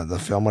on the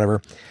film,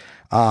 whatever.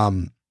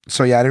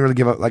 So yeah, I didn't really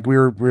give up. Like we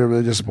were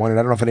really disappointed. I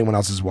don't know if anyone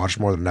else has watched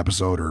more than an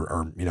episode,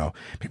 or maybe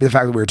the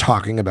fact that we were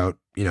talking about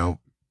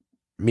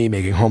me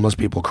making homeless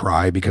people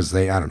cry because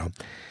I don't know.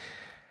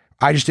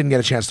 I just didn't get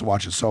a chance to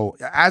watch it. So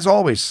as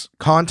always,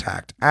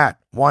 contact at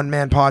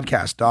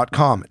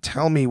onemanpodcast.com.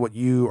 Tell me what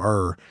you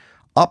are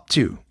up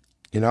to.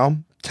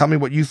 Tell me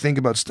what you think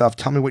about stuff.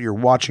 Tell me what you're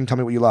watching. Tell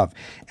me what you love.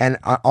 And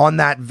on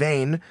that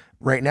vein,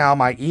 right now,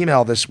 my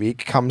email this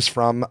week comes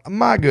from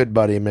my good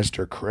buddy,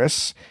 Mr.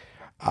 Chris.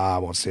 I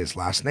won't say his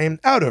last name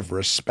out of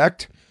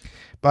respect.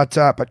 But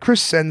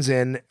Chris sends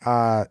in,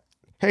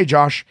 hey,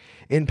 Josh,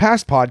 in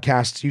past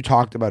podcasts, you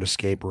talked about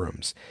escape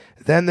rooms.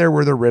 Then there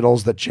were the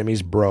riddles that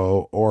Jimmy's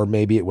bro, or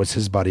maybe it was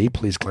his buddy,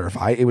 please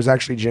clarify. It was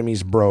actually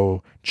Jimmy's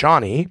bro,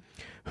 Johnny,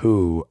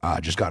 who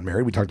just got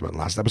married. We talked about in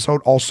the last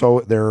episode.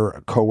 Also,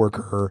 their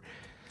coworker,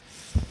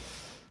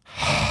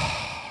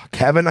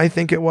 Kevin, I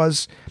think it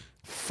was.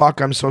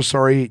 Fuck, I'm so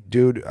sorry,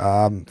 dude,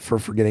 for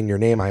forgetting your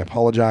name. I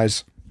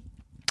apologize.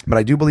 But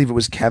I do believe it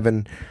was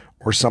Kevin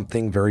or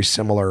something very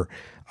similar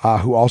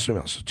who also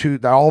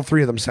emails. All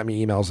three of them sent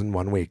me emails in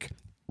 1 week.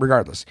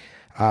 Regardless,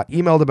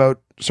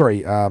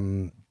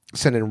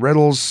 sent in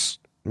riddles.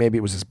 Maybe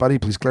it was his buddy.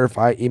 Please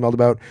clarify. Emailed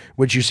about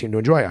which you seem to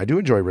enjoy. I do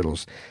enjoy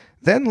riddles.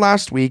 Then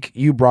last week,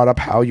 you brought up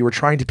how you were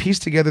trying to piece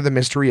together the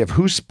mystery of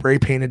who spray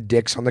painted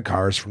dicks on the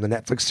cars from the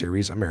Netflix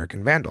series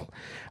American Vandal.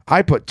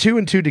 I put 2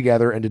 and 2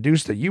 together and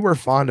deduced that you were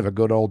fond of a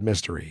good old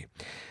mystery.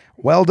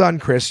 Well done,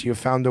 Chris. You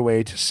found a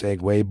way to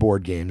segue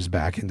board games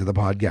back into the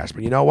podcast.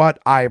 But you know what?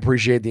 I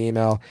appreciate the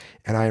email,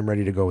 and I am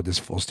ready to go with this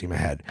full steam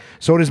ahead.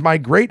 So it is my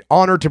great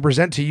honor to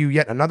present to you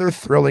yet another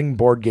thrilling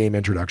board game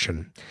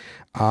introduction.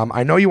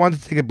 I know you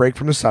wanted to take a break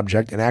from the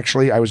subject, and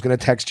actually I was going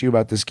to text you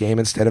about this game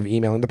instead of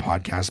emailing the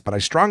podcast, but I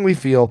strongly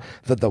feel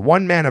that the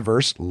One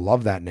Manaverse,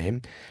 love that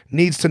name,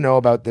 needs to know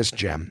about this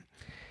gem.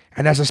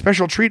 And as a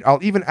special treat,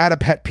 I'll even add a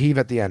pet peeve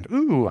at the end.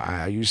 Ooh,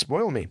 you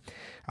spoil me.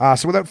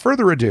 So without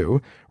further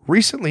ado,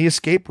 recently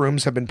escape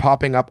rooms have been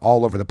popping up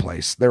all over the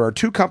place. There are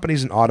 2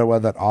 companies in Ottawa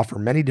that offer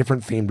many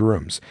different themed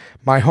rooms.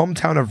 My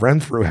hometown of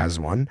Renfrew has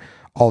one,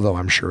 although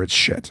I'm sure it's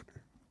shit.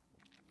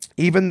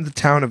 Even the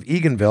town of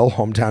Eganville,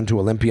 hometown to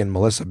Olympian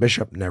Melissa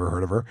Bishop, never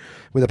heard of her,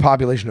 with a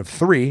population of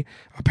 3,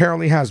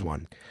 apparently has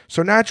one.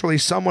 So naturally,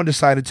 someone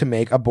decided to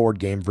make a board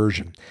game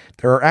version.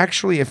 There are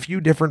actually a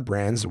few different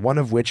brands, one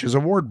of which is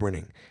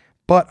award-winning.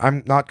 But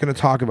I'm not going to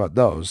talk about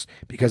those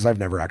because I've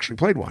never actually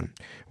played one.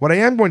 What I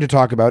am going to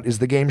talk about is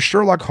the game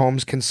Sherlock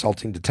Holmes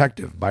Consulting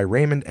Detective by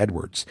Raymond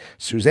Edwards,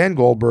 Suzanne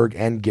Goldberg,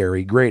 and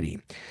Gary Grady.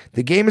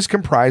 The game is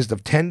comprised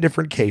of 10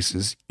 different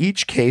cases.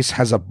 Each case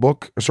has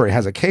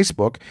a case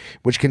book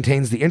which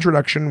contains the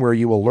introduction where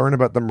you will learn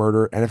about the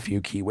murder and a few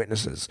key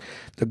witnesses.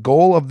 The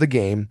goal of the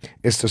game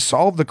is to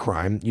solve the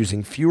crime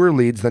using fewer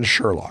leads than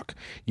Sherlock.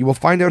 You will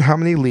find out how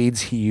many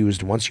leads he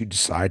used once you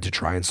decide to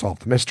try and solve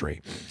the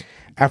mystery.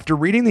 After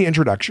reading the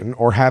introduction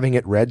or having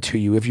it read to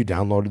you if you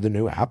downloaded the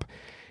new app,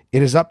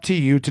 it is up to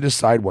you to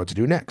decide what to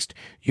do next.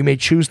 You may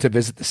choose to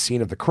visit the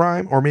scene of the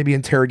crime or maybe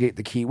interrogate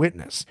the key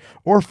witness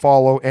or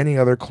follow any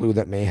other clue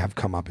that may have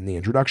come up in the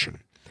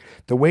introduction.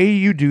 The way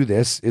you do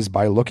this is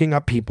by looking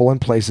up people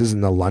and places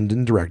in the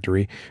London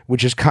directory,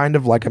 which is kind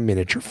of like a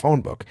miniature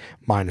phone book,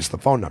 minus the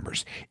phone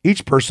numbers.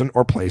 Each person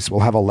or place will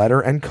have a letter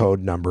and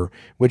code number,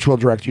 which will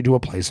direct you to a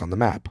place on the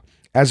map,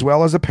 as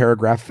well as a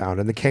paragraph found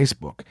in the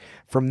casebook.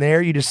 From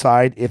there, you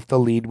decide if the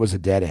lead was a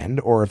dead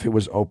end or if it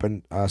was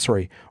opened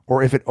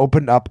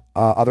up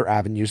other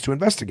avenues to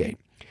investigate.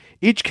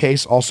 Each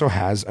case also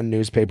has a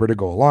newspaper to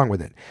go along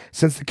with it.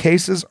 Since the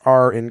cases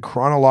are in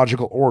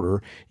chronological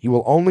order, you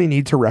will only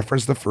need to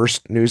reference the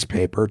first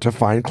newspaper to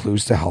find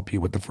clues to help you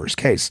with the first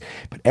case.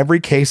 But every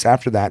case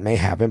after that may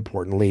have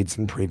important leads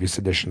in previous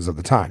editions of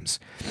the Times.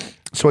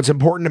 So it's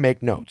important to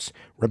make notes.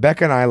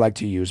 Rebecca and I like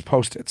to use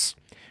Post-its.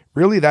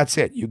 Really, that's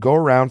it. You go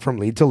around from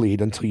lead to lead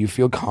until you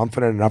feel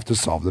confident enough to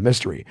solve the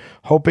mystery,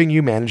 hoping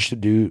you manage to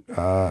do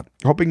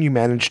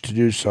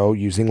so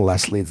using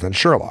less leads than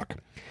Sherlock.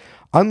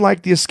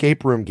 Unlike the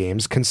escape room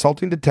games,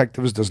 Consulting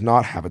Detectives does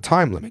not have a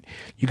time limit.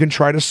 You can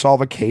try to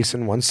solve a case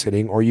in one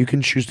sitting, or you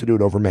can choose to do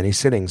it over many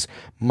sittings,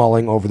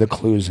 mulling over the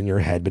clues in your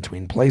head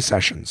between play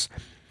sessions.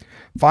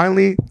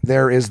 Finally,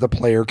 there is the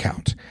player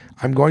count.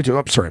 I'm trying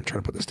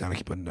to put this down. I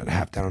keep putting it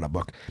half down on a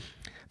book.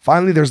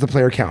 Finally, there's the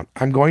player count.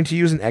 I'm going to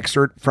use an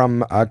excerpt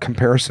from a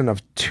comparison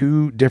of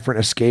 2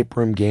 different escape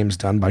room games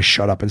done by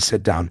Shut Up and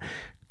Sit Down,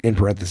 in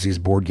parentheses,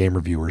 board game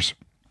reviewers.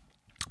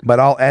 But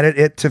I'll edit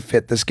it to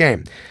fit this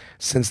game,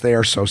 since they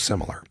are so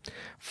similar.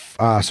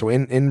 So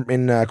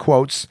in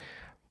quotes,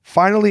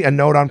 Finally, a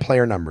note on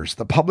player numbers.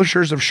 The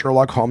publishers of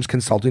Sherlock Holmes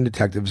Consulting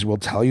Detectives will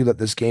tell you that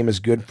this game is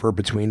good for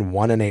between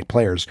 1 and 8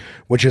 players,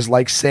 which is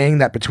like saying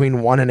that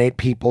between 1 and 8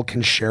 people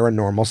can share a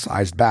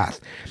normal-sized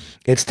bath.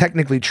 It's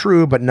technically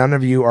true, but none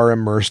of you are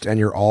immersed and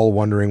you're all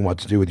wondering what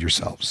to do with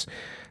yourselves.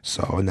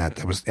 So, and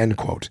that was end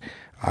quote.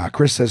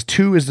 Chris says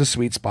 2 is the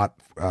sweet spot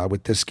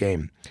with this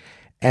game.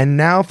 And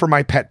now for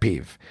my pet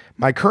peeve.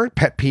 My current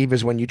pet peeve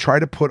is when you try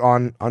to put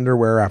on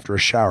underwear after a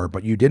shower,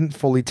 but you didn't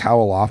fully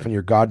towel off and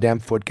your goddamn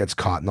foot gets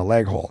caught in the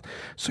leg hole.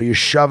 So you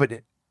shove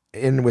it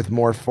in with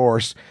more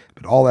force,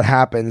 but all that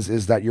happens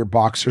is that your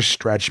boxers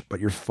stretch, but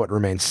your foot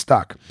remains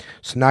stuck.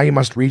 So now you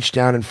must reach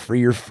down and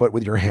free your foot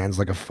with your hands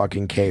like a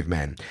fucking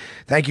caveman.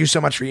 Thank you so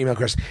much for your email,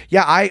 Chris.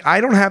 Yeah,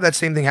 I don't have that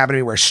same thing happen to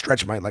me where I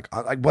stretch my, like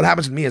what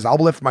happens to me is I'll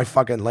lift my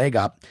fucking leg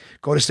up,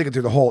 go to stick it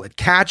through the hole. It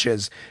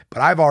catches,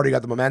 but I've already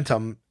got the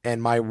momentum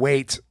and my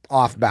weight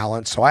off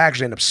balance. So I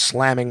actually end up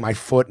slamming my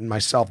foot and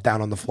myself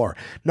down on the floor.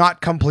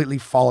 Not completely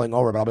falling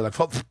over, but I'll be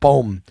like,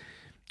 boom.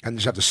 And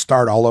just have to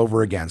start all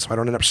over again. So I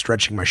don't end up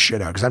stretching my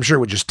shit out because I'm sure it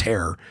would just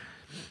tear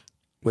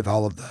with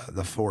all of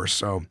the force.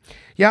 So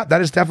yeah,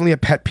 that is definitely a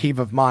pet peeve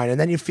of mine. And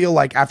then you feel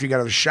like after you get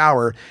out of the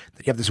shower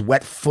that you have this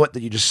wet foot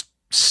that you just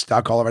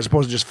stuck all over as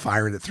opposed to just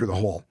firing it through the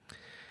hole.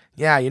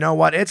 Yeah, you know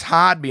what? It's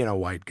hard being a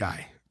white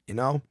guy, you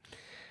know?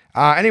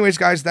 Anyways,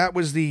 guys, that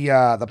was the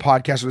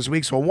podcast of this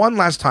week. So one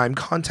last time,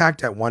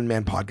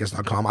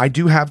 contact@onemanpodcast.com. I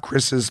do have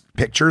Chris's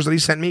pictures that he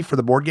sent me for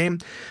the board game.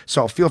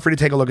 So feel free to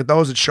take a look at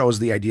those. It shows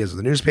the ideas of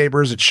the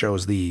newspapers. It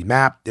shows the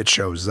map. It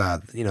shows,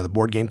 the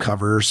board game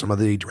cover, some of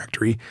the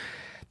directory.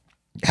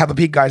 Have a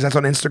peek, guys. That's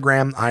on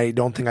Instagram. I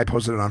don't think I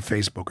posted it on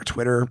Facebook or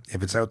Twitter.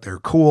 If it's out there,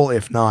 cool.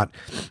 If not,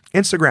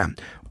 Instagram.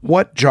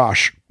 What,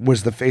 Josh,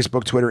 was the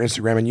Facebook, Twitter,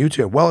 Instagram, and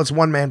YouTube? Well, it's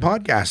One Man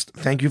Podcast.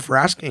 Thank you for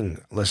asking,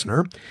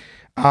 listener.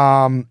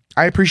 I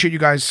appreciate you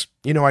guys.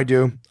 You know I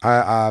do.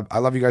 I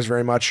love you guys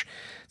very much.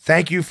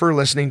 Thank you for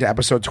listening to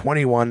episode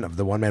 21 of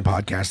the One Man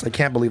Podcast. I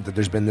can't believe that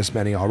there's been this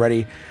many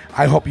already.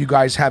 I hope you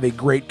guys have a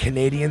great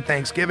Canadian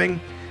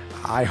Thanksgiving.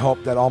 I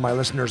hope that all my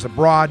listeners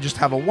abroad just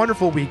have a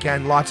wonderful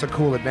weekend. Lots of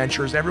cool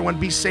adventures. Everyone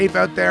be safe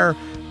out there.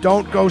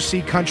 Don't go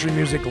see country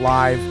music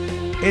live.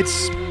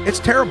 It's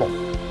terrible.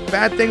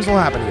 Bad things will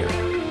happen here.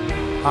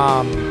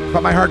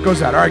 But my heart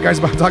goes out. All right, guys,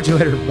 I'll talk to you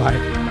later.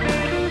 Bye.